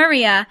Radio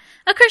Maria,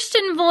 a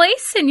Christian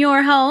voice in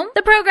your home.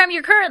 The program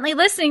you're currently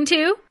listening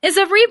to is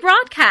a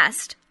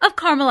rebroadcast of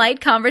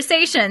Carmelite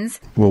Conversations.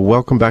 Well,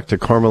 welcome back to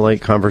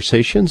Carmelite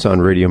Conversations on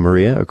Radio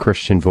Maria, a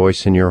Christian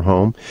voice in your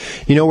home.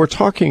 We're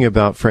talking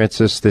about,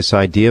 Francis, this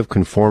idea of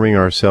conforming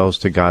ourselves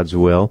to God's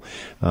will,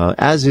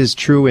 as is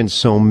true in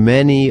so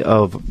many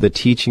of the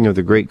teaching of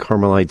the great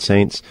Carmelite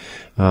saints.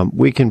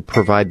 We can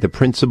provide the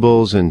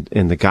principles and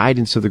the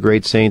guidance of the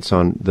great saints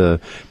on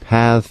the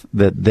path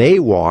that they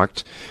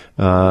walked,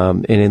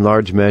 and in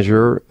large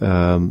measure,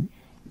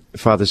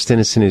 Father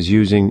Stinissen is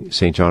using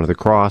St. John of the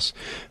Cross,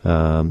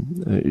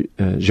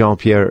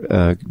 Jean-Pierre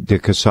de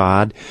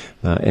Caussade,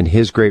 and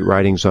his great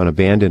writings on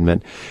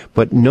abandonment.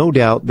 But no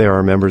doubt there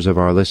are members of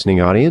our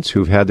listening audience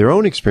who've had their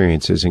own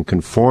experiences in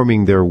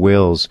conforming their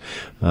wills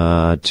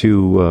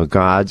to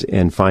God's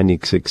and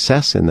finding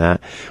success in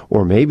that.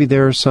 Or maybe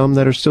there are some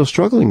that are still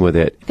struggling with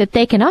it. That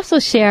they can also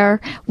share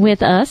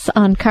with us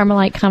on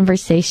Carmelite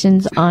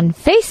Conversations on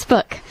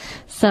Facebook.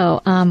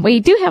 So we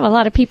do have a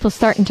lot of people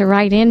starting to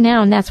write in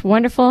now, and that's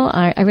wonderful.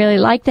 I really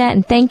like that,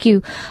 and thank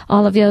you,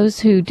 all of those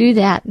who do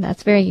that.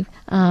 That's very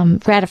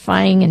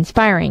gratifying,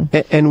 inspiring.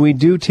 And we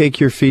do take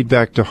your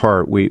feedback to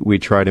heart. We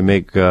try to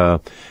make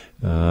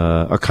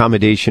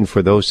accommodation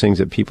for those things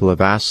that people have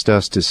asked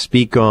us to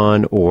speak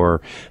on,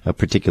 or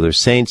particular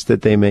saints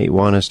that they may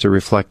want us to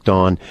reflect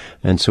on.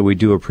 And so we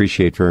do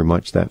appreciate very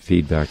much that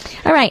feedback.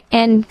 All right.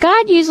 And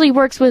God usually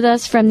works with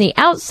us from the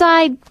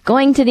outside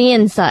going to the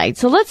inside.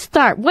 So let's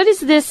start. What is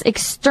this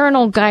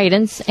external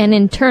guidance and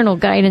internal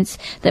guidance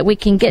that we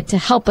can get to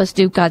help us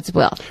do God's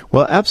will?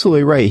 Well,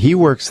 absolutely right. He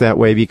works that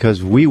way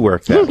because we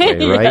work that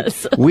way, right?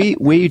 Yes.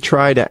 We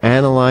try to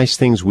analyze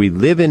things. We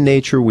live in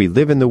nature. We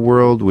live in the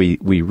world. We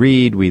read.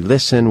 We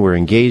listen, we're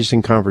engaged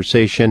in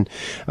conversation,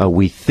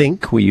 we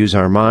think, we use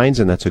our minds,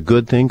 and that's a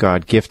good thing.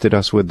 God gifted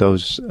us with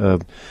those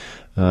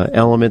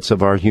elements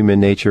of our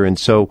human nature. And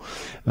so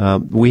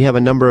we have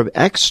a number of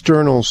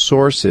external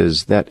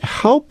sources that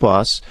help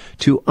us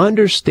to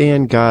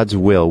understand God's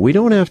will. We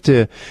don't have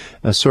to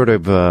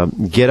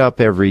get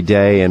up every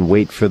day and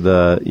wait for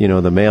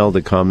the mail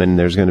to come and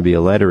there's going to be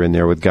a letter in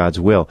there with God's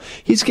will.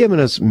 He's given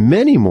us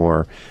many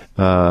more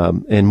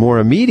and more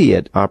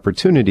immediate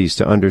opportunities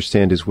to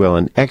understand His will.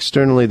 And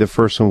externally, the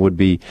first one would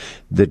be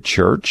the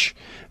church,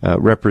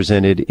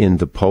 represented in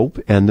the Pope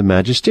and the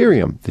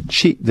Magisterium,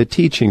 the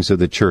teachings of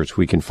the church.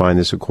 We can find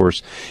this, of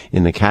course,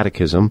 in the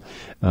Catechism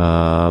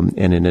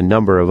and in a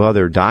number of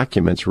other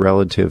documents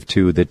relative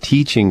to the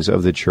teachings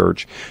of the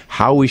church,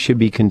 how we should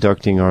be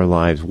conducting our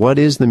lives, what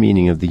is the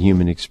meaning of the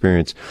human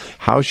experience,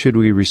 how should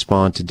we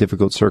respond to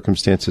difficult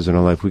circumstances in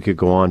our life. We could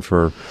go on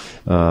for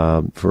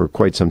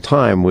quite some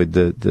time with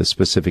the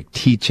specific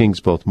teachings,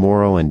 both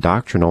moral and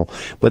doctrinal,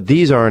 but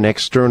these are an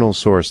external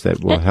source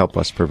that will help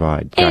us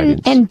provide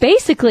guidance. And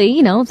basically,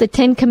 the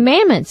 10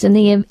 Commandments and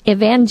the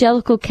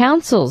evangelical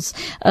counsels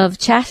of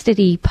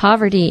chastity,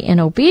 poverty, and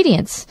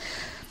obedience.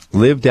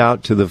 Lived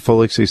out to the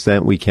fullest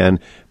extent we can,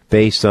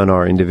 based on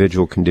our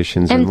individual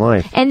conditions in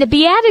life. And the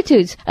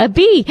Beatitudes, a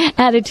B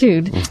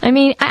attitude. I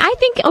mean, I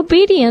think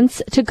obedience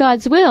to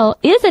God's will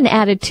is an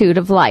attitude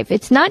of life.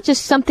 It's not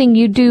just something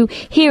you do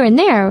here and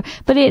there,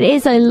 but it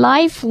is a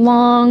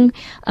lifelong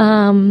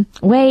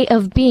way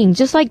of being.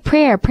 Just like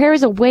prayer. Prayer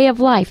is a way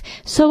of life.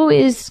 So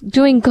is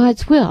doing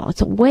God's will.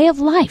 It's a way of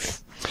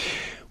life.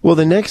 Well,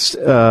 the next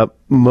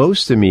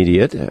most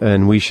immediate,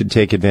 and we should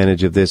take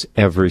advantage of this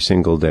every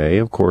single day,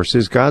 of course,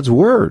 is God's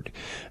Word.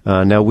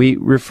 Now, we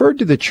referred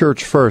to the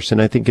church first,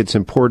 and I think it's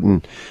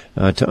important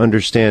to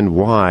understand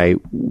why.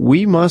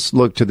 We must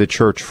look to the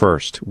church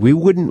first. We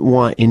wouldn't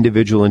want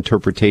individual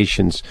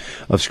interpretations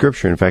of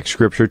Scripture. In fact,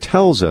 Scripture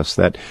tells us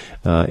that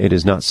it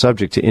is not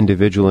subject to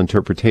individual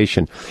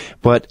interpretation.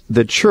 But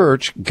the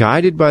church,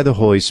 guided by the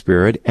Holy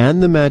Spirit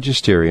and the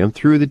Magisterium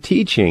through the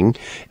teaching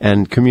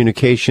and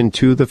communication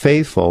to the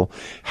faithful,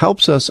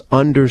 helps us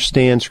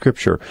understand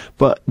Scripture.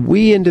 But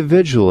we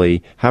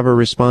individually have a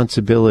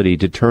responsibility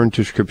to turn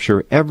to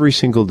Scripture every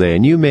single day.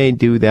 And you may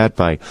do that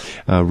by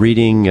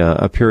reading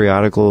a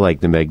periodical like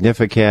the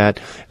Magnificat.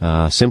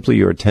 Simply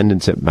your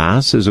attendance at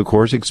Mass is, of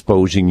course,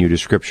 exposing you to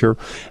Scripture.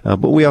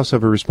 But we also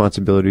have a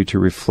responsibility to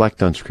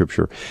reflect on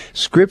Scripture.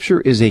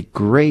 Scripture is a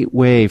great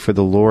way for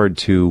the Lord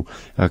to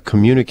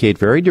communicate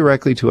very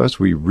directly to us.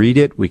 We read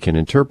it, we can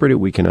interpret it,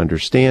 we can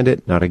understand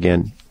it. Not,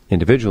 again,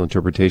 individual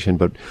interpretation,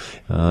 but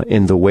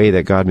in the way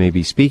that God may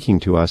be speaking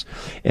to us.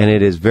 And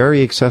it is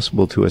very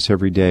accessible to us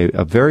every day,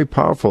 a very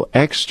powerful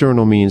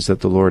external means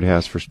that the Lord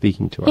has for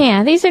speaking to us.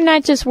 Yeah, these are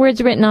not just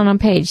words written on a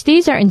page.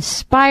 These are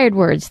inspired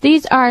words.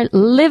 These are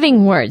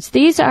living words.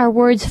 These are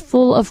words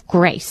full of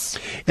grace.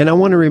 And I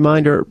want to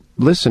remind our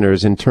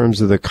listeners, in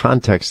terms of the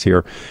context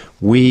here,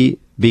 we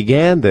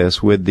began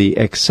this with the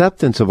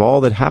acceptance of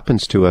all that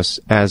happens to us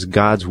as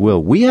God's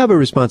will. We have a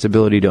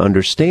responsibility to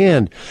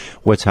understand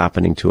what's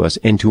happening to us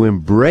and to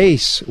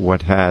embrace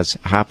what has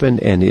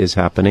happened and is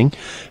happening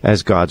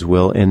as God's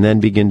will, and then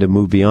begin to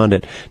move beyond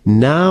it.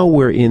 Now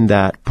we're in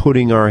that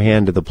putting our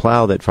hand to the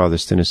plow that Father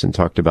Stinissen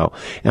talked about.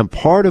 And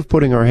part of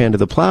putting our hand to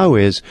the plow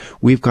is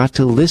we've got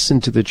to listen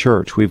to the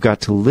church. We've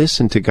got to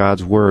listen to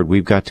God's Word.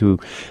 We've got to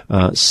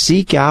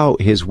seek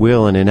out His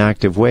will in an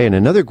active way. And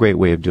another great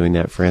way of doing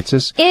that,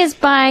 Frances, is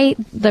by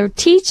the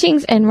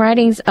teachings and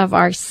writings of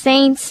our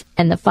saints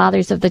and the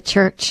fathers of the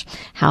church.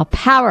 How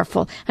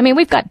powerful. I mean,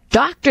 we've got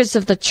doctors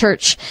of the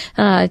church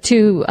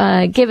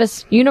to give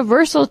us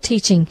universal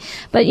teaching.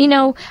 But,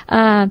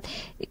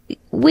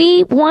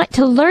 we want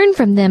to learn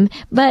from them,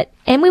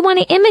 and we want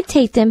to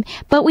imitate them,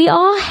 but we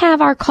all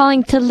have our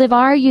calling to live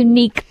our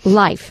unique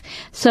life.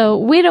 So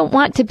we don't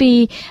want to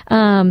be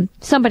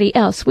somebody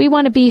else. We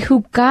want to be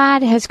who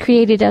God has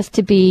created us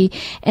to be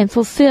and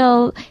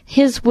fulfill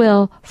His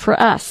will for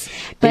us.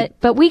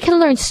 But we can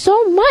learn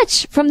so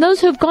much from those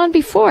who have gone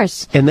before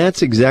us. And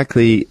that's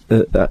exactly,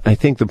 I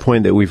think, the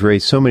point that we've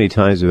raised so many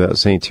times about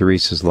St.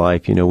 Teresa's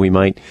life. You know, we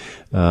might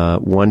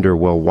wonder,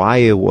 well,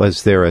 why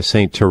was there a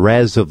St.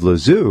 Therese of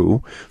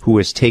Lisieux who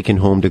was taken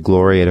home to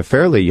glory at a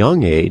fairly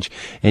young age,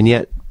 and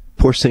yet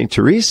poor St.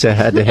 Teresa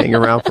had to hang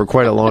around for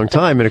quite a long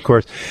time. And of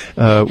course,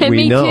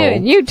 we know.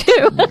 And you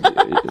too.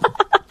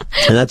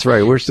 And that's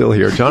right. We're still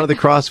here. John of the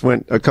Cross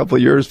went a couple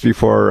of years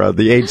before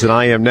the age that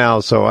I am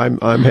now. So I'm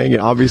hanging.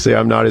 Obviously,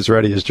 I'm not as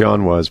ready as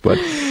John was. But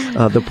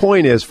the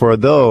point is, for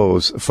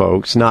those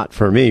folks, not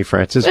for me,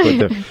 Francis,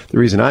 but the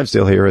reason I'm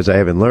still here is I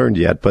haven't learned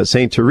yet. But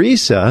St.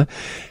 Teresa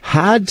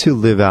had to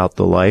live out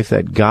the life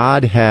that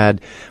God had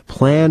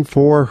planned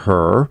for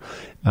her,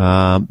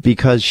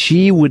 because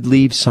she would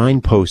leave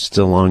signposts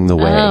along the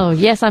way. Oh,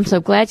 yes, I'm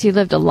so glad she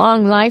lived a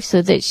long life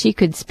so that she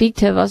could speak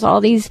to us all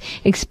these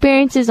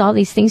experiences, all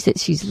these things that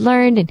she's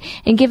learned,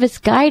 and give us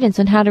guidance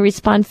on how to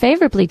respond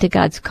favorably to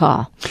God's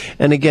call.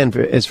 And again,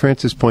 as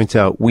Francis points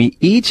out, we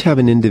each have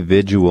an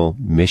individual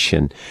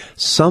mission,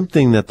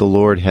 something that the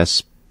Lord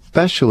has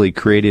specially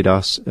created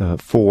us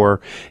for,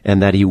 and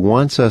that He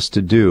wants us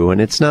to do. And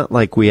it's not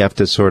like we have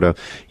to sort of,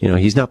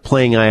 He's not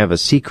playing I have a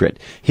secret.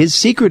 His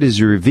secret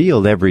is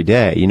revealed every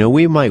day.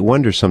 We might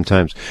wonder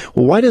sometimes,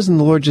 well, why doesn't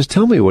the Lord just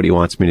tell me what He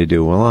wants me to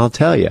do? Well, I'll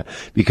tell you,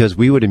 because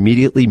we would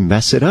immediately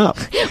mess it up.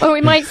 Or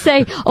we might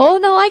say, oh,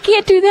 no, I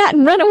can't do that,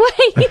 and run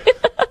away.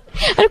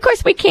 And of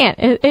course we can't.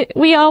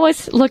 We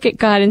always look at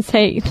God and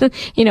say,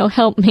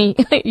 help me.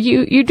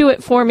 You do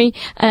it for me.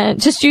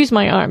 Just use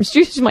my arms,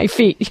 use my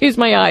feet, use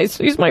my eyes,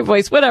 use my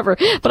voice, whatever.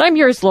 But I'm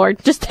yours,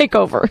 Lord. Just take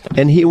over.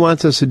 And He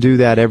wants us to do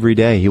that every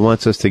day. He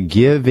wants us to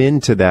give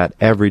into that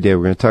every day.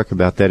 We're going to talk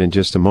about that in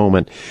just a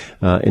moment,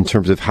 in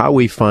terms of how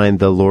we find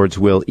the Lord's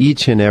will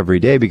each and every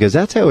day, because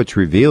that's how it's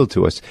revealed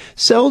to us.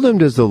 Seldom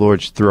does the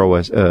Lord show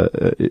us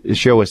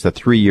the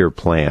 3-year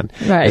plan.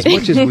 Right. As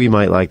much as we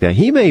might like that.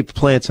 He may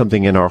plant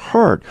something in our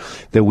heart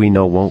that we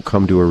know won't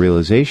come to a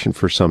realization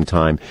for some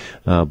time,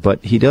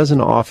 but He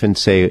doesn't often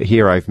say,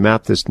 here, I've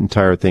mapped this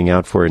entire thing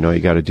out for you. All you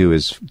got to do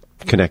is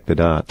connect the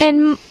dots.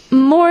 And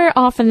more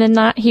often than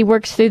not, He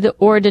works through the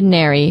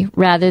ordinary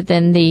rather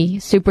than the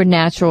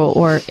supernatural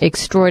or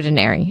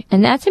extraordinary.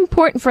 And that's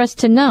important for us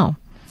to know.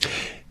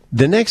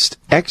 The next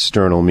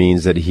external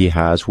means that He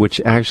has, which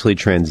actually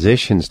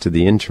transitions to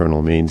the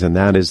internal means, and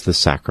that is the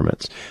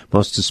sacraments.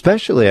 Most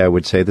especially, I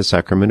would say, the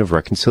sacrament of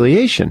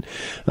reconciliation,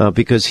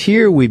 because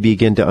here we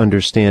begin to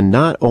understand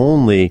not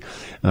only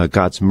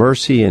God's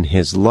mercy and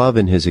His love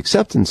and His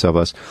acceptance of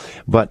us,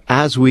 but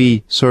as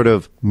we sort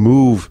of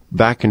move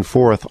back and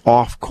forth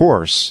off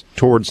course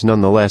towards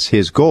nonetheless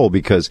His goal,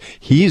 because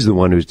He's the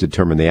one who's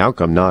determined the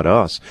outcome, not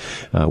us.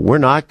 We're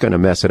not going to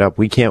mess it up.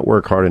 We can't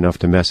work hard enough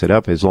to mess it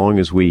up as long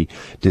as we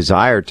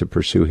desire to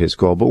pursue His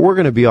goal, but we're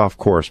going to be off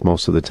course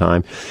most of the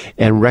time.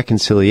 And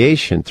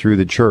reconciliation through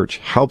the church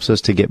helps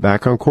us to get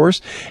back on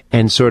course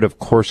and sort of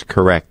course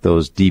correct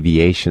those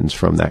deviations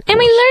from that course. And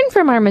we learn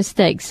from our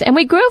mistakes, and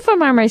we grow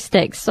from our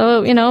mistakes.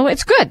 So,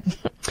 it's good.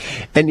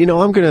 And,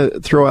 I'm going to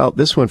throw out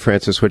this one,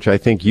 Francis, which I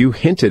think you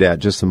hinted at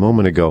just a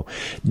moment ago.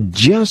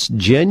 Just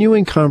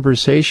genuine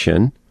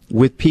conversation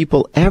with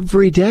people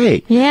every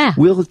day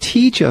will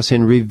teach us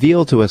and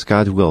reveal to us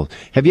God's will.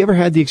 Have you ever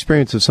had the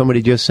experience of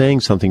somebody just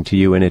saying something to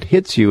you and it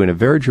hits you in a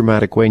very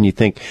dramatic way and you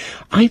think,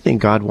 I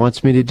think God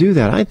wants me to do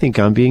that. I think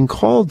I'm being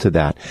called to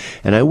that.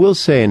 And I will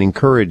say and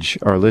encourage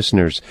our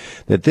listeners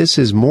that this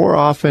is more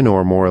often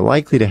or more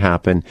likely to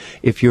happen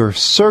if your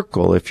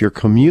circle, if your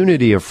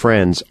community of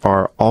friends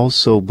are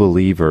also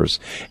believers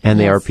and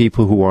they are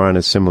people who are on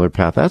a similar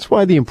path. That's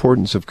why the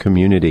importance of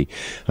community.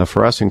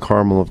 For us in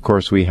Carmel, of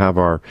course, we have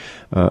our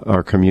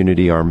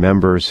community, our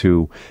members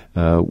who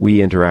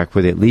we interact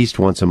with at least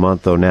once a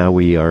month, though now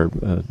we are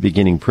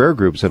beginning prayer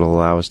groups that will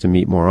allow us to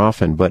meet more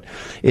often. But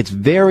it's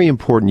very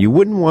important. You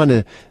wouldn't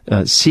want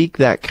to seek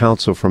that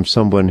counsel from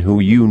someone who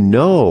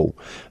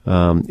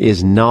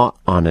is not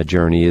on a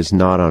journey, is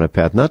not on a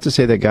path. Not to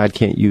say that God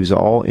can't use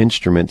all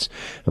instruments,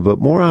 but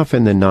more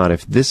often than not,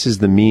 if this is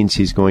the means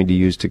He's going to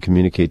use to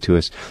communicate to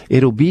us,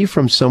 it'll be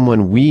from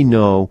someone we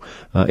know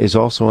is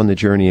also on the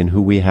journey and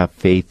who we have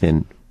faith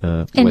in.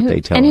 What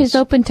they tell us. And who's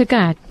open to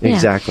God.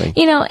 Exactly.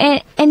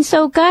 And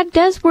so God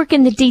does work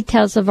in the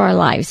details of our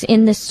lives,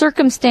 in the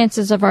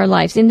circumstances of our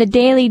lives, in the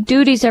daily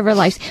duties of our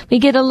lives. We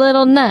get a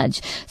little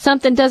nudge.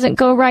 Something doesn't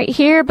go right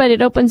here, but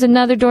it opens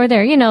another door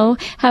there.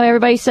 How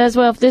everybody says,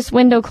 well, if this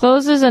window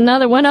closes,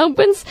 another one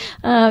opens.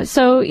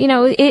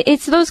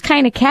 It's those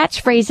kind of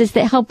catchphrases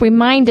that help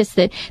remind us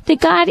that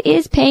God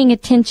is paying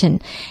attention.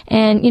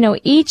 And,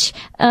 each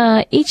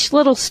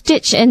little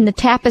stitch in the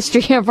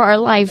tapestry of our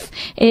life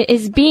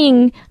is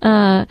being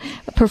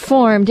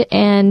performed,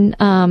 and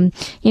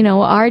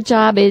our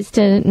job is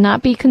to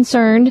not be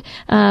concerned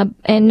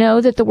and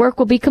know that the work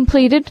will be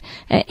completed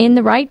in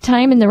the right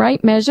time, in the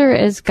right measure,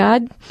 as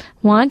God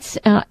wants,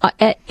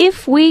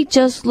 if we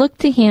just look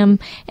to Him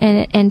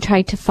and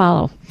try to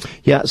follow.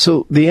 Yeah,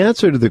 so the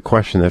answer to the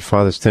question that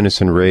Father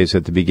Stinissen raised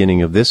at the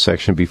beginning of this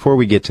section, before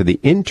we get to the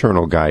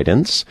internal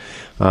guidance,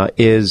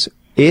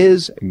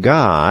 is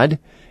God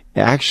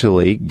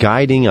actually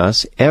guiding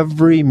us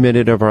every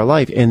minute of our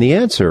life? And the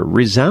answer,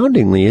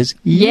 resoundingly, is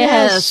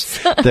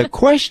yes. The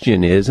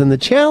question is, and the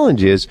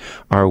challenge is,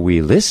 are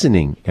we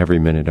listening every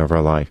minute of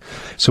our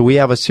life? So we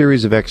have a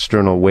series of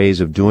external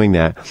ways of doing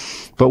that,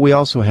 but we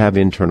also have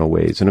internal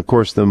ways. And of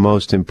course, the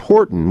most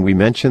important, we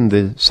mentioned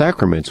the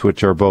sacraments,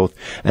 which are both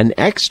an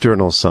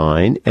external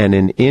sign and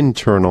an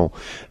internal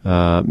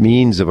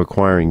means of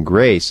acquiring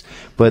grace.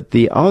 But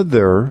the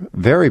other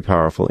very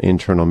powerful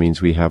internal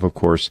means we have, of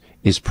course,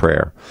 is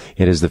prayer.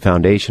 It is the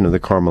foundation of the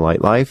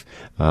Carmelite life,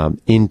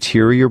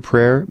 interior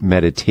prayer,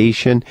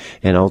 meditation,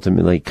 and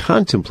ultimately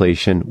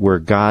contemplation, where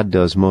God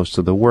does most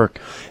of the work.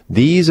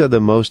 These are the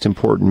most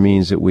important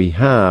means that we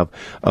have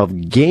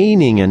of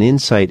gaining an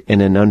insight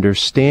and an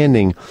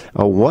understanding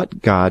of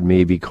what God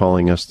may be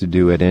calling us to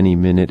do at any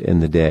minute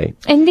in the day.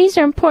 And these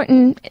are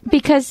important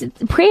because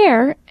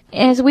prayer,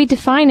 as we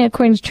define it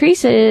according to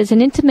Teresa, is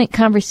an intimate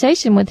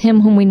conversation with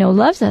Him whom we know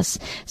loves us.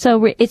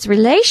 So it's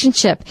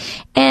relationship.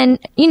 And,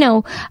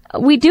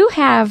 we do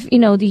have,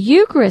 the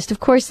Eucharist. Of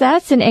course,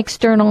 that's an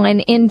external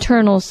and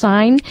internal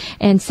sign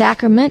and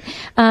sacrament.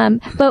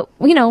 But,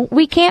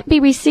 we can't be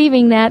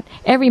receiving that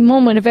every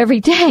moment of every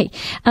day.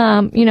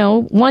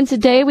 Once a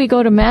day we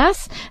go to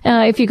Mass.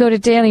 If you go to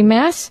daily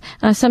Mass,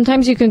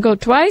 sometimes you can go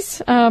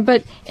twice.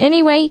 But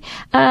anyway,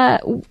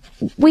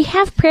 we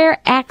have prayer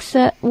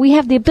access. We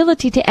have the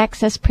ability to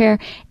access prayer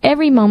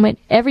every moment,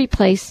 every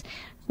place,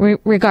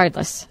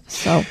 regardless.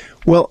 So,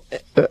 well,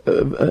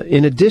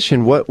 in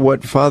addition,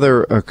 what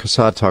Father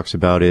Cassad talks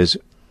about is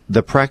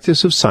the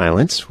practice of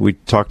silence. We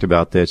talked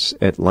about this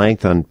at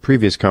length on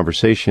previous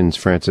conversations,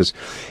 Francis.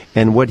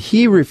 And what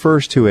he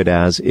refers to it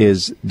as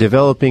is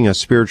developing a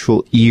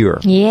spiritual ear.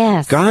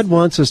 Yes. God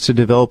wants us to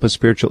develop a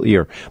spiritual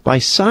ear. By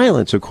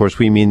silence, of course,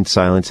 we mean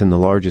silence in the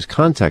largest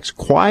context,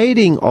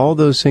 quieting all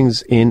those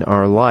things in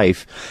our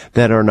life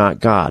that are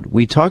not God.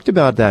 We talked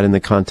about that in the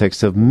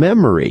context of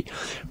memory.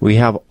 We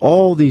have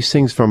all these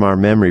things from our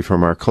memory,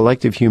 from our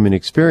collective human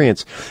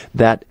experience,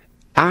 that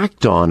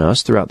act on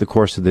us throughout the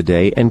course of the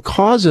day and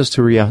cause us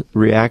to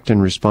react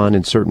and respond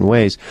in certain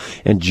ways.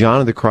 And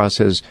John of the Cross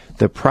says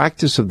the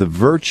practice of the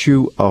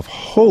virtue of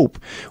hope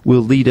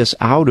will lead us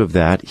out of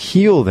that,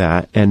 heal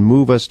that, and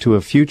move us to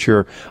a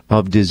future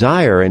of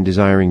desire and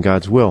desiring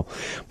God's will.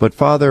 But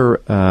Father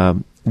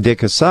de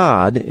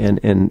Cassad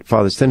and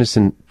Father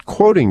Stinissen,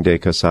 quoting de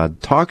Cassad,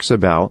 talks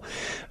about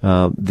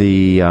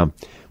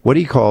what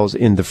he calls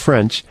in the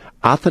French,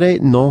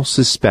 attrait non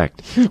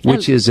suspect,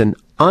 which is an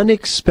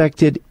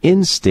unexpected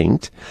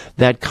instinct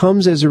that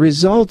comes as a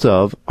result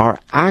of our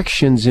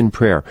actions in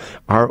prayer,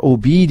 our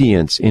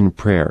obedience in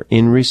prayer.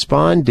 In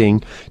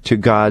responding to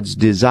God's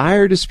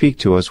desire to speak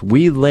to us,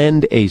 we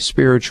lend a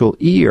spiritual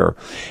ear,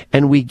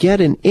 and we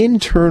get an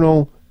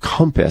internal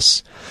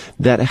compass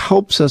that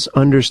helps us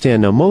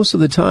understand. Now, most of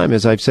the time,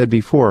 as I've said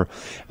before,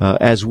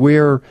 as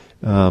we're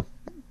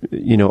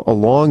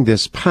along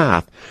this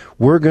path,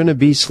 we're going to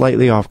be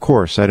slightly off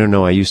course. I don't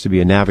know. I used to be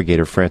a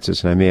navigator,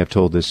 Francis, and I may have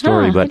told this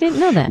story, but I didn't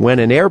know that. When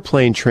an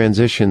airplane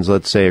transitions,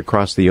 let's say,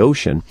 across the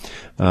ocean,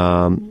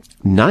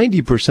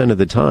 90% of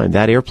the time,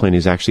 that airplane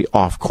is actually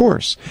off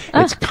course.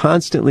 It's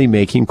constantly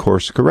making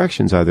course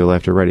corrections, either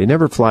left or right. It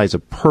never flies a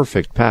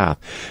perfect path.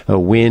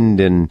 Wind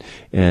and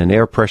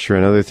air pressure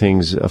and other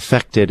things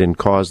affect it and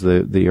cause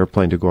the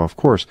airplane to go off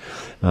course.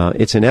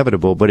 It's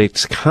inevitable, but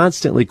it's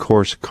constantly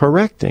course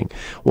correcting.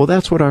 Well,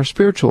 that's what our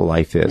spiritual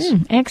life is.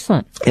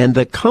 Excellent. And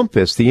the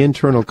compass, the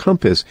internal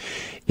compass,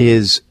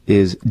 is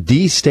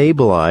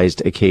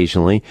destabilized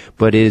occasionally,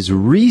 but is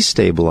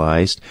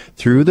restabilized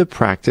through the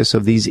practice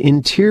of these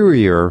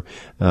interior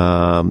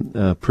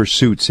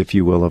pursuits, if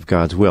you will, of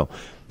God's will.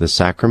 The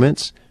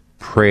sacraments,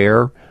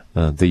 prayer,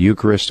 the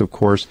Eucharist, of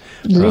course,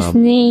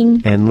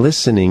 listening, and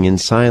listening in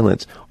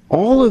silence.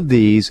 All of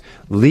these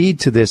lead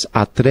to this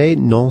attrait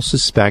non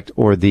suspect,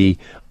 or the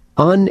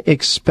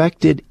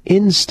unexpected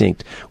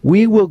instinct.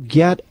 We will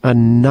get a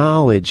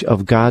knowledge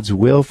of God's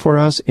will for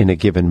us in a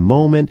given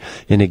moment,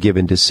 in a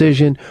given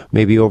decision,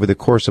 maybe over the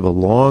course of a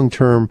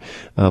long-term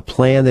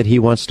plan that He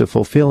wants to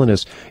fulfill in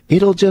us.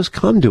 It'll just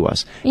come to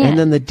us. Yeah. And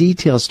then the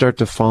details start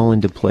to fall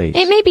into place.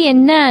 It may be a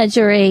nudge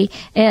or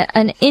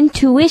an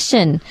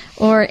intuition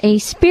or a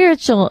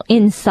spiritual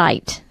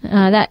insight.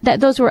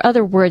 Those were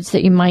other words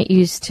that you might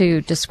use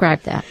to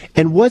describe that.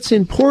 And what's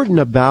important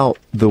about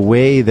the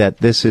way that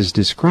this is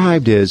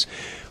described is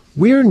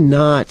we're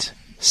not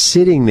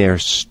sitting there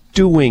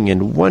stewing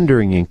and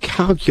wondering and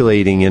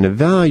calculating and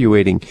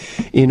evaluating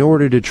in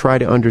order to try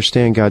to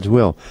understand God's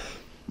will.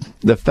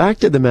 the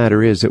fact of the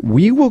matter is that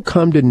we will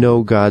come to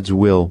know God's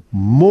will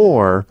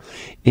more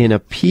in a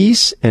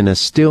peace and a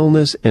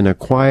stillness and a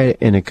quiet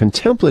and a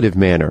contemplative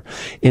manner,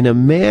 in a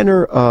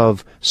manner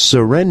of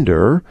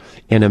surrender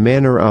and a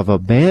manner of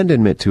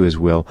abandonment to His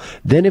will,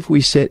 than if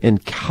we sit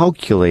and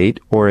calculate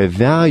or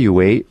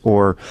evaluate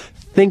or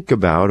think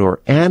about or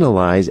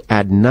analyze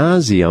ad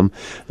nauseum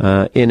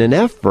in an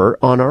effort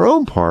on our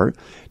own part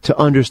to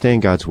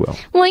understand God's will.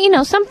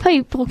 Well, some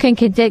people can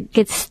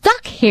get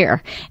stuck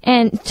here,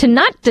 and to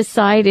not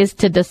decide is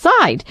to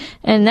decide,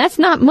 and that's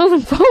not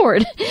moving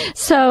forward.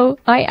 So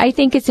I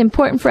think it's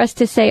important for us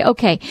to say,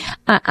 okay,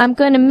 I'm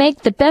going to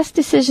make the best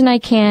decision I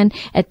can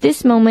at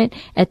this moment,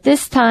 at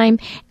this time,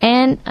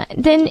 and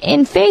then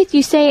in faith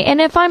you say,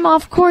 and if I'm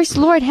off course,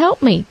 Lord,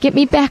 help me, get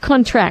me back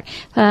on track.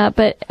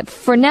 But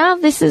for now,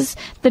 this is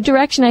the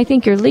direction I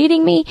think you're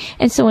leading me,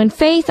 and so in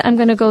faith, I'm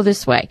going to go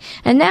this way.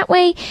 And that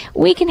way,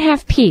 we can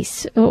have peace.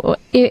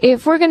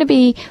 If we're going to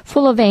be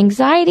full of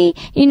anxiety,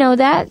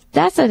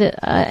 that's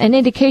an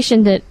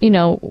indication that,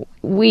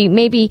 we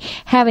maybe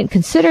haven't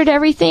considered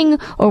everything,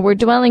 or we're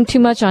dwelling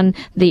too much on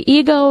the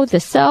ego, the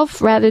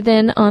self, rather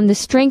than on the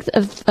strength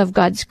of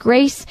God's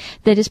grace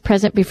that is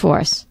present before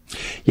us.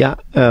 Yeah,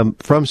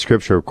 from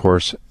Scripture, of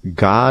course,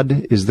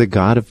 God is the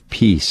God of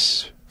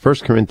peace. 1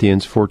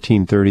 Corinthians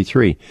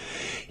 14:33.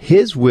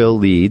 His will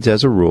leads,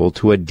 as a rule,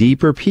 to a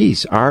deeper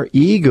peace. Our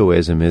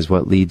egoism is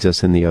what leads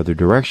us in the other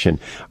direction,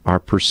 our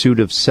pursuit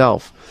of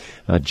self.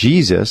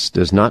 Jesus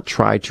does not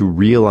try to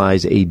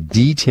realize a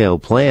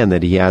detailed plan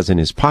that he has in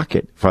his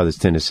pocket, Father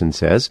Stinissen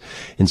says.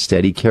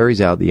 Instead, he carries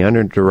out the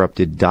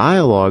uninterrupted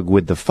dialogue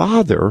with the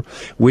Father,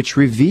 which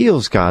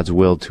reveals God's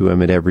will to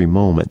him at every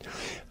moment.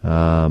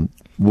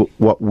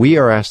 What we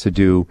are asked to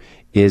do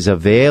is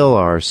avail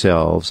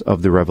ourselves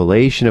of the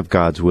revelation of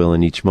God's will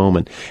in each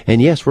moment.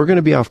 And yes, we're going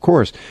to be off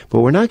course,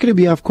 but we're not going to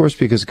be off course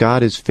because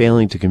God is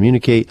failing to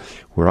communicate.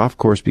 We're off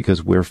course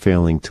because we're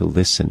failing to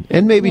listen,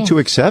 and maybe to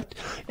accept,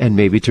 and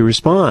maybe to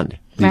respond.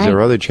 These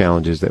are other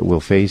challenges that we'll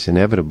face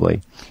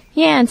inevitably.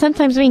 Yeah, and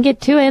sometimes we can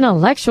get too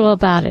intellectual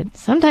about it.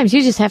 Sometimes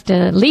you just have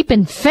to leap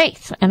in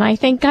faith. And I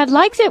think God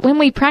likes it when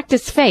we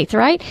practice faith,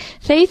 right?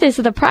 Faith is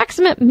the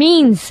proximate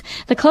means,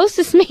 the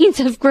closest means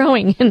of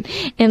growing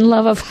in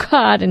love of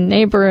God and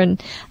neighbor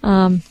and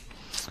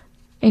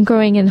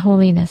growing in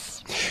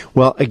holiness.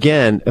 Well,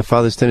 again,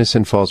 Father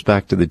Stinissen falls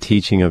back to the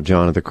teaching of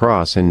John of the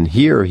Cross. And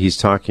here he's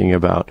talking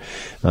about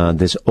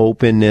this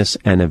openness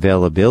and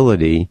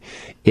availability.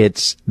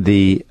 It's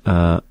the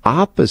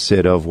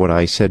opposite of what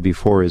I said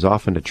before is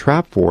often a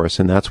trap for us,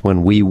 and that's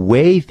when we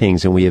weigh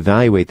things and we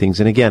evaluate things.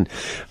 And again,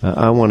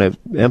 I want to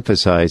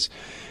emphasize,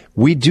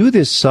 we do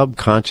this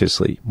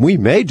subconsciously. We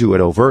may do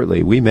it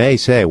overtly. We may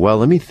say, well,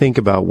 let me think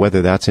about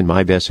whether that's in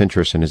my best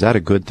interest, and is that a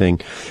good thing?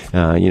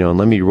 And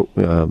let me,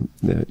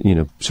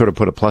 sort of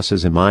put a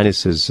pluses and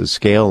minuses, a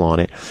scale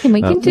on it. And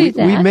we can do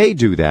that. We may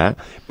do that,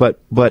 but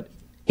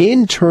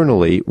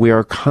internally, we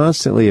are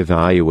constantly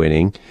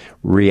evaluating,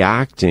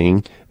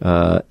 reacting,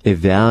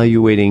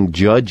 evaluating,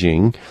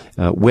 judging,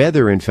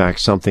 whether, in fact,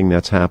 something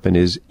that's happened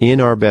is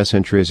in our best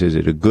interest. Is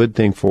it a good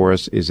thing for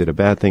us? Is it a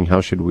bad thing? How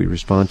should we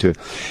respond to it?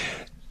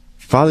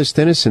 Father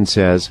Stinissen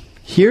says,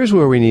 here's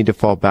where we need to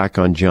fall back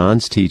on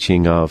John's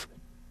teaching of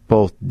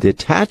both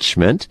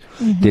detachment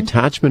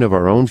of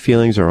our own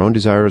feelings, our own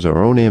desires,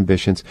 our own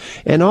ambitions,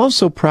 and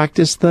also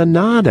practice the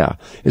nada.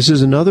 This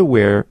is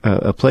another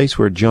a place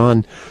where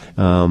John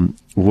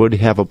would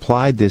have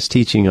applied this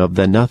teaching of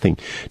the nothing.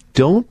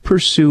 Don't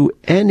pursue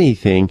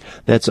anything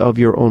that's of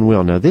your own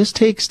will. Now, this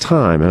takes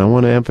time, and I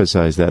want to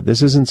emphasize that.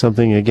 This isn't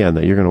something, again,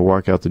 that you're going to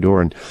walk out the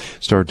door and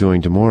start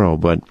doing tomorrow,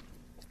 but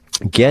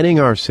getting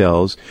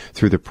ourselves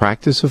through the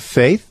practice of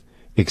faith,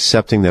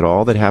 accepting that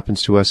all that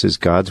happens to us is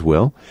God's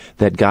will,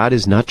 that God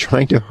is not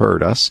trying to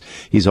hurt us.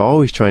 He's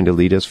always trying to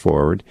lead us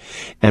forward,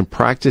 and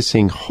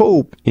practicing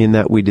hope in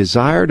that we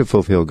desire to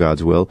fulfill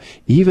God's will,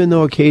 even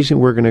though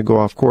occasionally we're going to go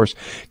off course.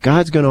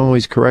 God's going to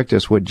always correct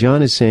us. What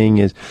John is saying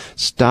is,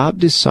 stop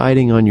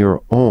deciding on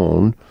your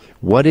own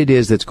what it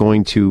is that's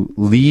going to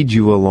lead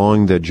you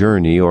along the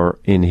journey, or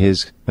in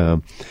his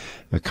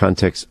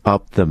context,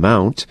 up the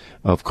Mount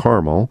of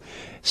Carmel.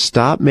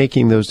 Stop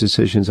making those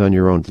decisions on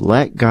your own.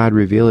 Let God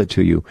reveal it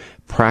to you.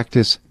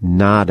 Practice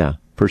nada,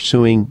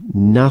 pursuing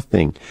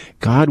nothing.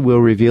 God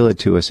will reveal it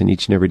to us in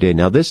each and every day.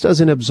 Now, this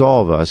doesn't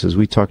absolve us, as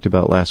we talked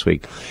about last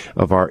week,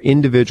 of our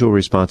individual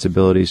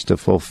responsibilities to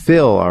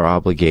fulfill our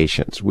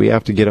obligations. We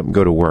have to get up and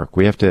go to work.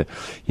 We have to,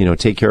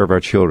 take care of our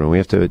children. We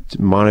have to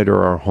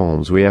monitor our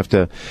homes. We have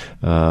to,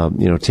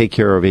 take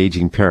care of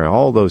aging parents.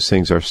 All those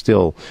things are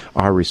still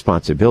our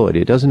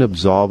responsibility. It doesn't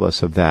absolve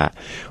us of that.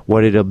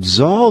 What it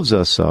absolves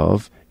us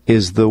of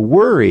is the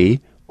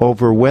worry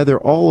over whether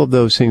all of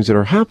those things that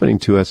are happening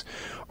to us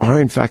are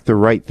in fact the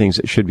right things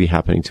that should be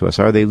happening to us.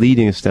 Are they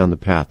leading us down the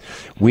path?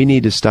 We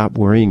need to stop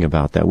worrying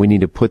about that. We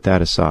need to put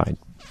that aside.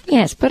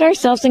 Yes, put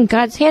ourselves in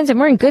God's hands, and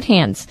we're in good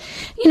hands.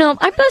 You know,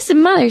 our Blessed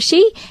Mother,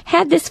 she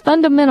had this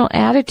fundamental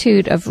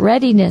attitude of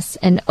readiness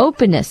and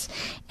openness.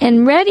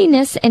 And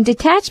readiness and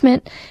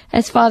detachment,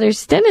 as Father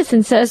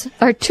Stinissen says,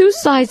 are two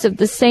sides of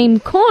the same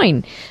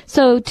coin.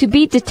 So to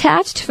be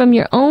detached from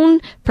your own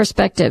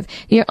perspective,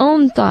 your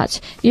own thoughts,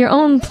 your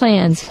own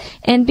plans,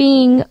 and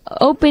being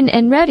open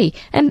and ready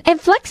and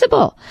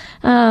flexible,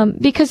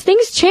 because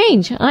things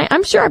change.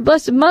 I'm sure our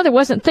Blessed Mother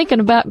wasn't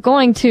thinking about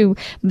going to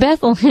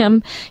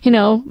Bethlehem, you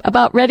know,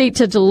 about ready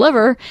to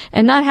deliver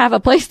and not have a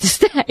place to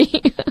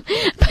stay.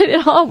 But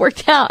it all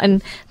worked out,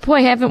 and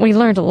boy, haven't we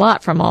learned a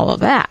lot from all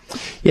of that.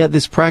 Yeah,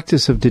 this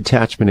practice of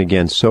detachment,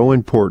 again, so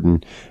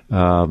important.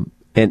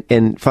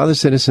 And Father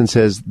Stinissen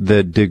says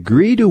the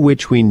degree to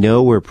which we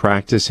know we're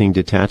practicing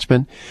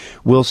detachment,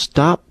 we'll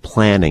stop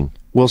planning.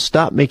 We'll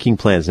stop making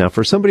plans. Now,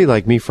 for somebody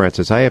like me,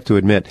 Francis, I have to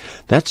admit,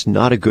 that's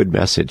not a good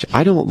message.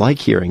 I don't like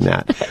hearing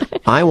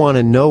that. I want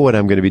to know what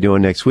I'm going to be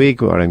doing next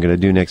week, what I'm going to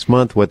do next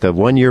month, what the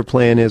 1-year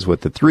plan is, what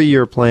the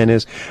 3-year plan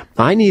is.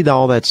 I need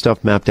all that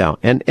stuff mapped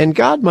out. And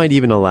God might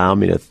even allow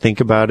me to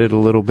think about it a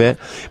little bit.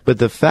 But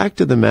the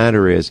fact of the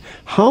matter is,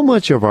 how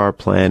much of our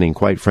planning,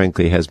 quite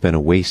frankly, has been a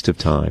waste of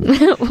time?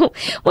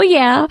 Well,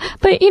 yeah.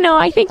 But, you know,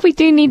 I think we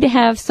do need to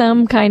have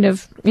some kind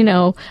of, you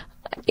know,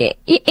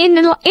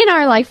 in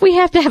our life, we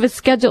have to have a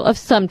schedule of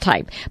some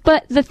type.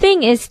 But the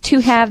thing is to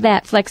have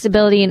that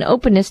flexibility and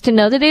openness to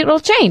know that it will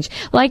change.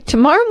 Like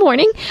tomorrow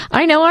morning,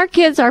 I know our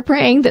kids are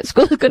praying that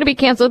school is going to be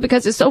canceled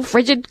because it's so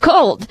frigid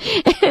cold.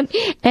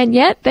 And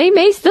yet they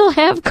may still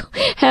have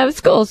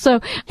school. So,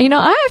 you know,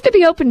 I have to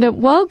be open to,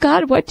 well,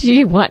 God, what do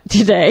you want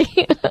today?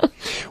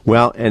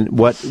 Well, and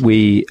what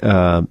we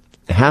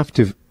have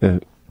to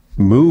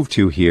move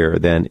to here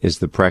then is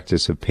the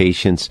practice of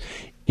patience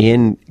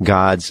in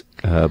God's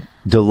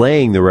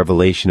delaying the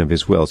revelation of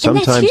His will.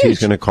 Sometimes He's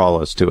going to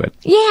call us to it.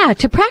 Yeah,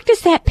 to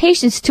practice that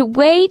patience, to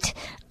wait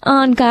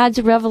on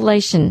God's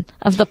revelation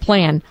of the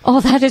plan.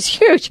 Oh, that is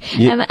huge.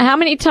 Yeah. And how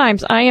many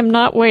times I am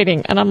not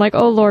waiting, and I'm like,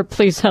 oh, Lord,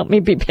 please help me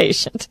be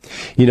patient.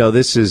 You know,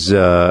 this is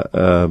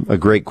a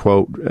great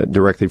quote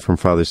directly from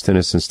Father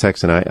Stinissen's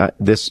text, and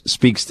this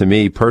speaks to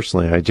me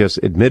personally. I just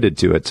admitted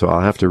to it, so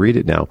I'll have to read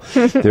it now.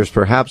 There's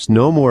perhaps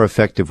no more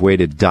effective way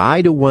to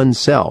die to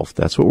oneself,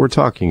 that's what we're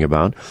talking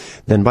about,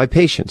 than by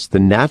patience. The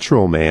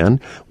natural man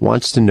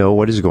wants to know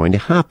what is going to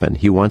happen.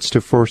 He wants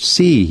to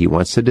foresee. He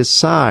wants to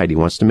decide. He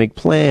wants to make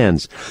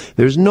plans.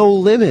 There's no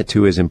limit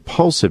to his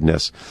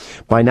impulsiveness.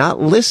 By not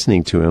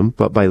listening to him,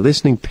 but by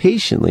listening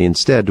patiently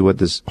instead to what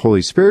the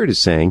Holy Spirit is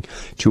saying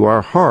to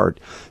our heart,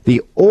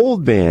 the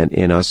old man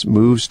in us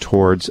moves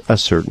towards a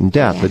certain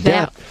death, a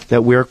death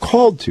that we are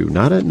called to,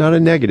 not a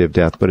negative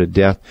death, but a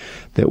death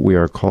that we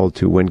are called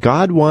to. When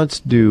God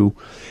wants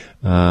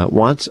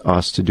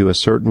us to do a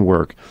certain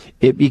work,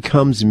 it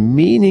becomes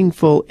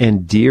meaningful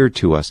and dear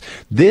to us.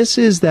 This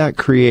is that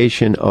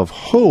creation of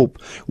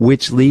hope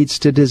which leads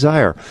to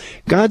desire.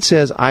 God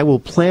says, I will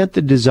plant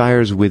the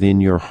desires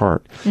within your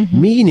heart,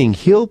 meaning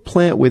He'll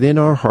plant within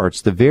our hearts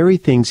the very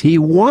things He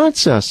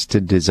wants us to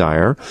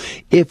desire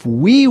if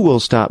we will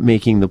stop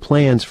making the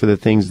plans for the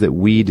things that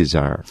we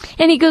desire.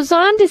 And He goes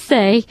on to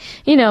say,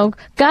 you know,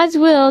 God's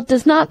will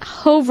does not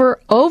hover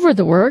over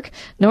the work,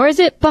 nor is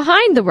it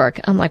behind the work.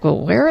 I'm like, well,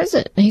 where is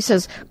it? And He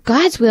says,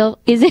 God's will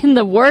is in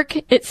the work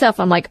itself.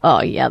 I'm like,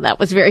 oh yeah, that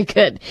was very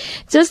good.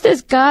 Just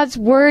as God's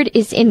word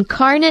is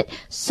incarnate,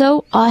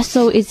 so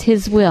also is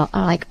His will.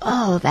 I'm like,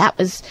 oh, that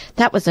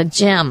was a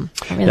gem.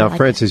 Really now,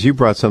 Francis, you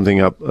brought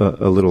something up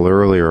a little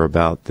earlier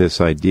about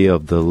this idea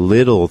of the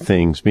little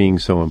things being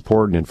so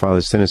important, and Father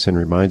Stinissen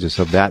reminds us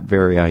of that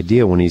very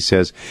idea when he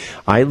says,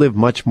 I live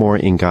much more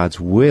in God's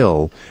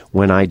will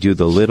when I do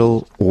the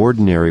little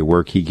ordinary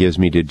work He gives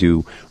me to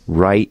do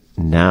right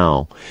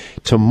now.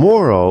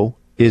 Tomorrow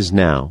is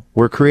now.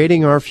 We're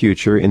creating our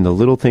future in the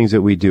little things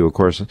that we do. Of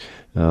course,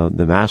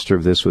 the master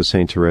of this was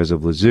St. Therese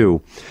of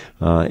Lisieux.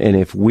 And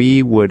if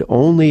we would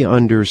only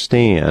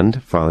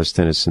understand, Father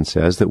Stinissen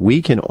says, that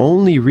we can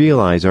only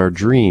realize our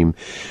dream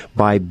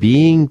by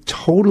being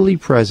totally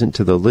present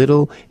to the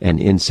little and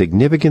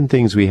insignificant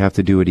things we have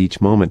to do at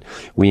each moment.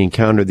 We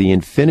encounter the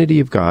infinity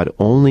of God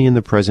only in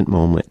the present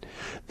moment.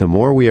 The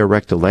more we are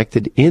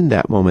recollected in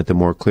that moment, the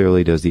more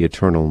clearly does the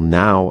eternal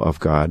now of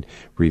God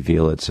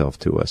reveal itself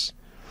to us.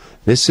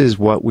 This is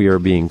what we are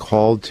being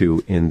called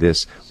to in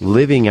this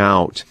living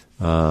out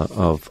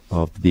of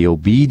the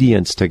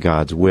obedience to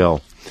God's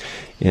will.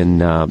 In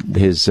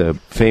his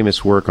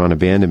famous work on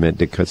abandonment,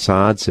 de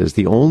Caussade says,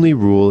 the only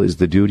rule is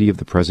the duty of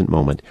the present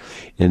moment.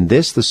 In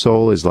this, the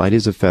soul is light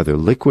as a feather,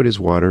 liquid as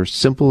water,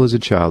 simple as a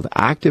child,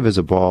 active as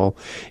a ball,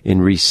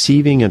 in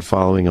receiving and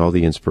following all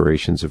the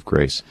inspirations of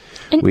grace.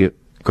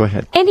 Go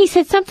ahead. And he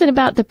said something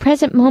about the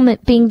present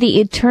moment being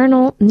the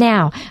eternal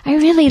now. I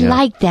really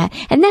like that.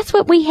 And that's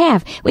what we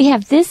have. We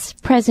have this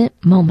present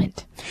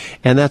moment.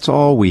 And that's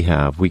all we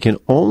have. We can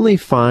only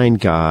find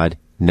God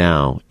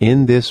now,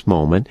 in this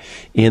moment,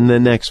 in the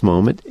next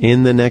moment,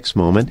 in the next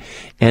moment,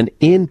 and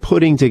in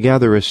putting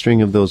together a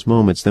string of those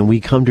moments, then we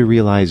come to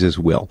realize His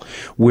will.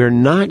 We're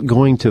not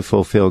going to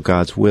fulfill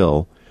God's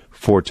will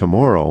for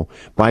tomorrow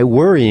by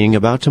worrying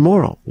about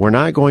tomorrow. We're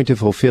not going to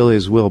fulfill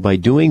His will by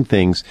doing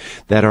things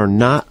that are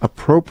not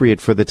appropriate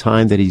for the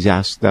time that He's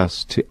asked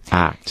us to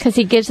act. Because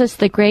He gives us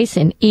the grace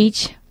in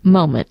each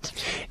moment.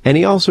 And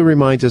He also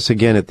reminds us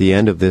again at the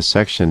end of this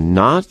section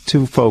not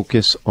to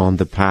focus on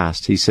the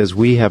past. He says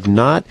we have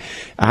not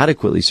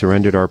adequately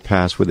surrendered our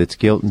past with its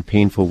guilt and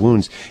painful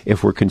wounds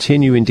if we're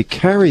continuing to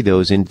carry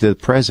those into the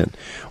present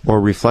or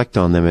reflect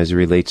on them as it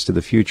relates to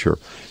the future.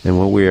 And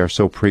when we are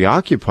so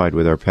preoccupied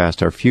with our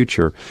past, our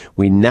future,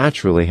 we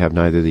naturally have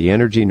neither the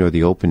energy nor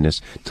the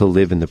openness to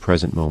live in the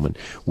present moment.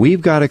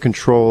 We've got to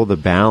control the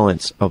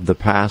balance of the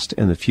past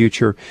and the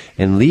future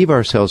and leave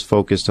ourselves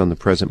focused on the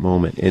present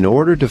moment in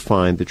order to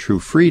find the true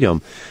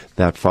freedom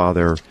that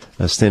Father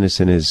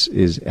Stinissen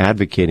is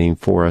advocating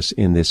for us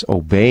in this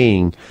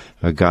obeying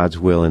God's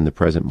will in the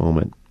present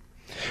moment.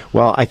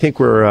 Well, I think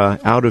we're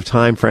out of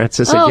time,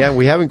 Frances. Again,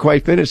 we haven't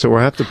quite finished, so we'll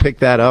have to pick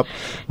that up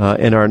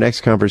in our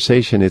next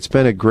conversation. It's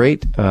been a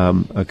great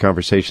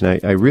conversation.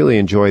 I really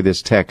enjoy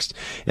this text,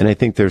 and I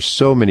think there's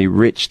so many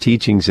rich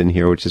teachings in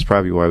here, which is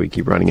probably why we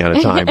keep running out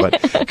of time.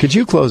 But could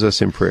you close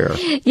us in prayer?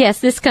 Yes,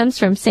 this comes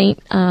from St.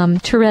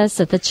 Therese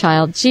of the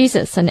Child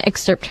Jesus, an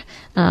excerpt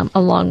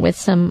along with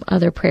some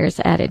other prayers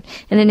added.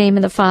 In the name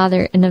of the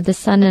Father, and of the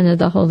Son, and of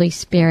the Holy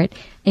Spirit.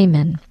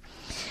 Amen.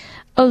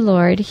 O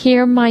Lord,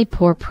 hear my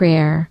poor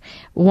prayer.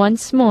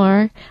 Once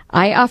more,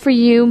 I offer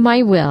you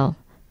my will.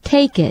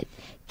 Take it,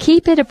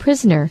 keep it a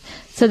prisoner,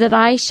 so that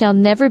I shall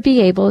never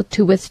be able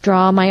to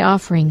withdraw my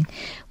offering.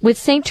 With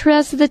St.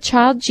 Therese of the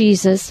Child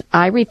Jesus,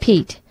 I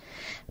repeat,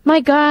 my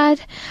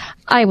God,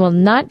 I will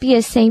not be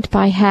a saint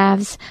by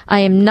halves. I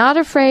am not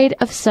afraid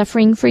of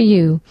suffering for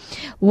you.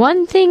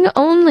 One thing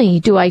only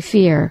do I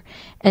fear,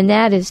 and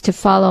that is to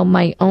follow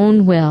my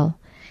own will.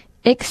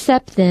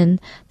 Accept, then,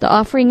 the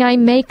offering I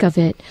make of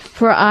it,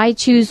 for I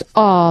choose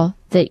all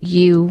that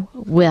you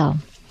will.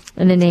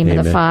 In the name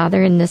of the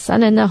Father, and the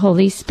Son, and the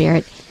Holy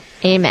Spirit.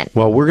 Amen.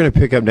 Well, we're going to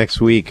pick up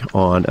next week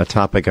on a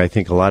topic I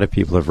think a lot of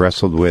people have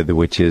wrestled with,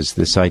 which is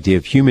this idea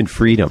of human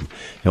freedom.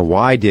 And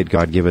why did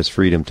God give us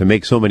freedom to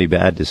make so many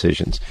bad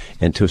decisions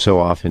and to so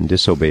often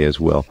disobey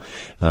His will?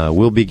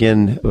 We'll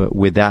begin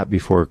with that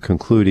before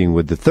concluding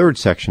with the third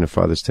section of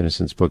Father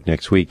Stinissen's book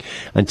next week.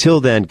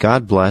 Until then,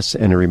 God bless,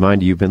 and a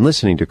reminder, you've been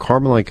listening to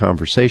Carmelite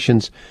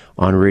Conversations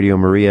on Radio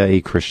Maria,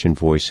 a Christian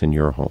voice in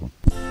your home.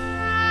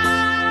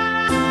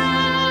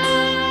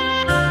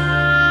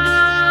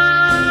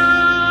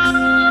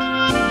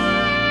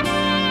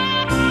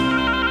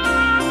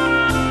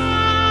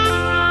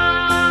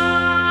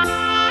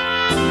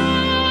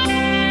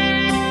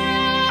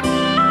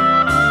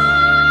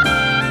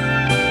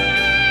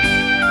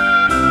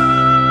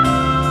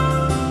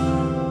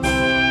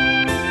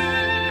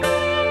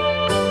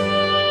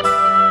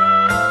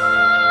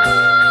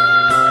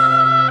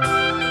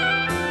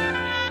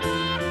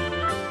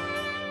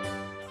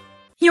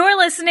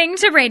 Listening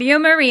to Radio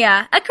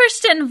Maria, a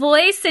Christian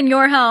voice in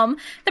your home.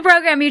 The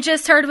program you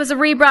just heard was a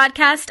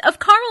rebroadcast of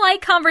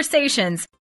Carmelite Conversations.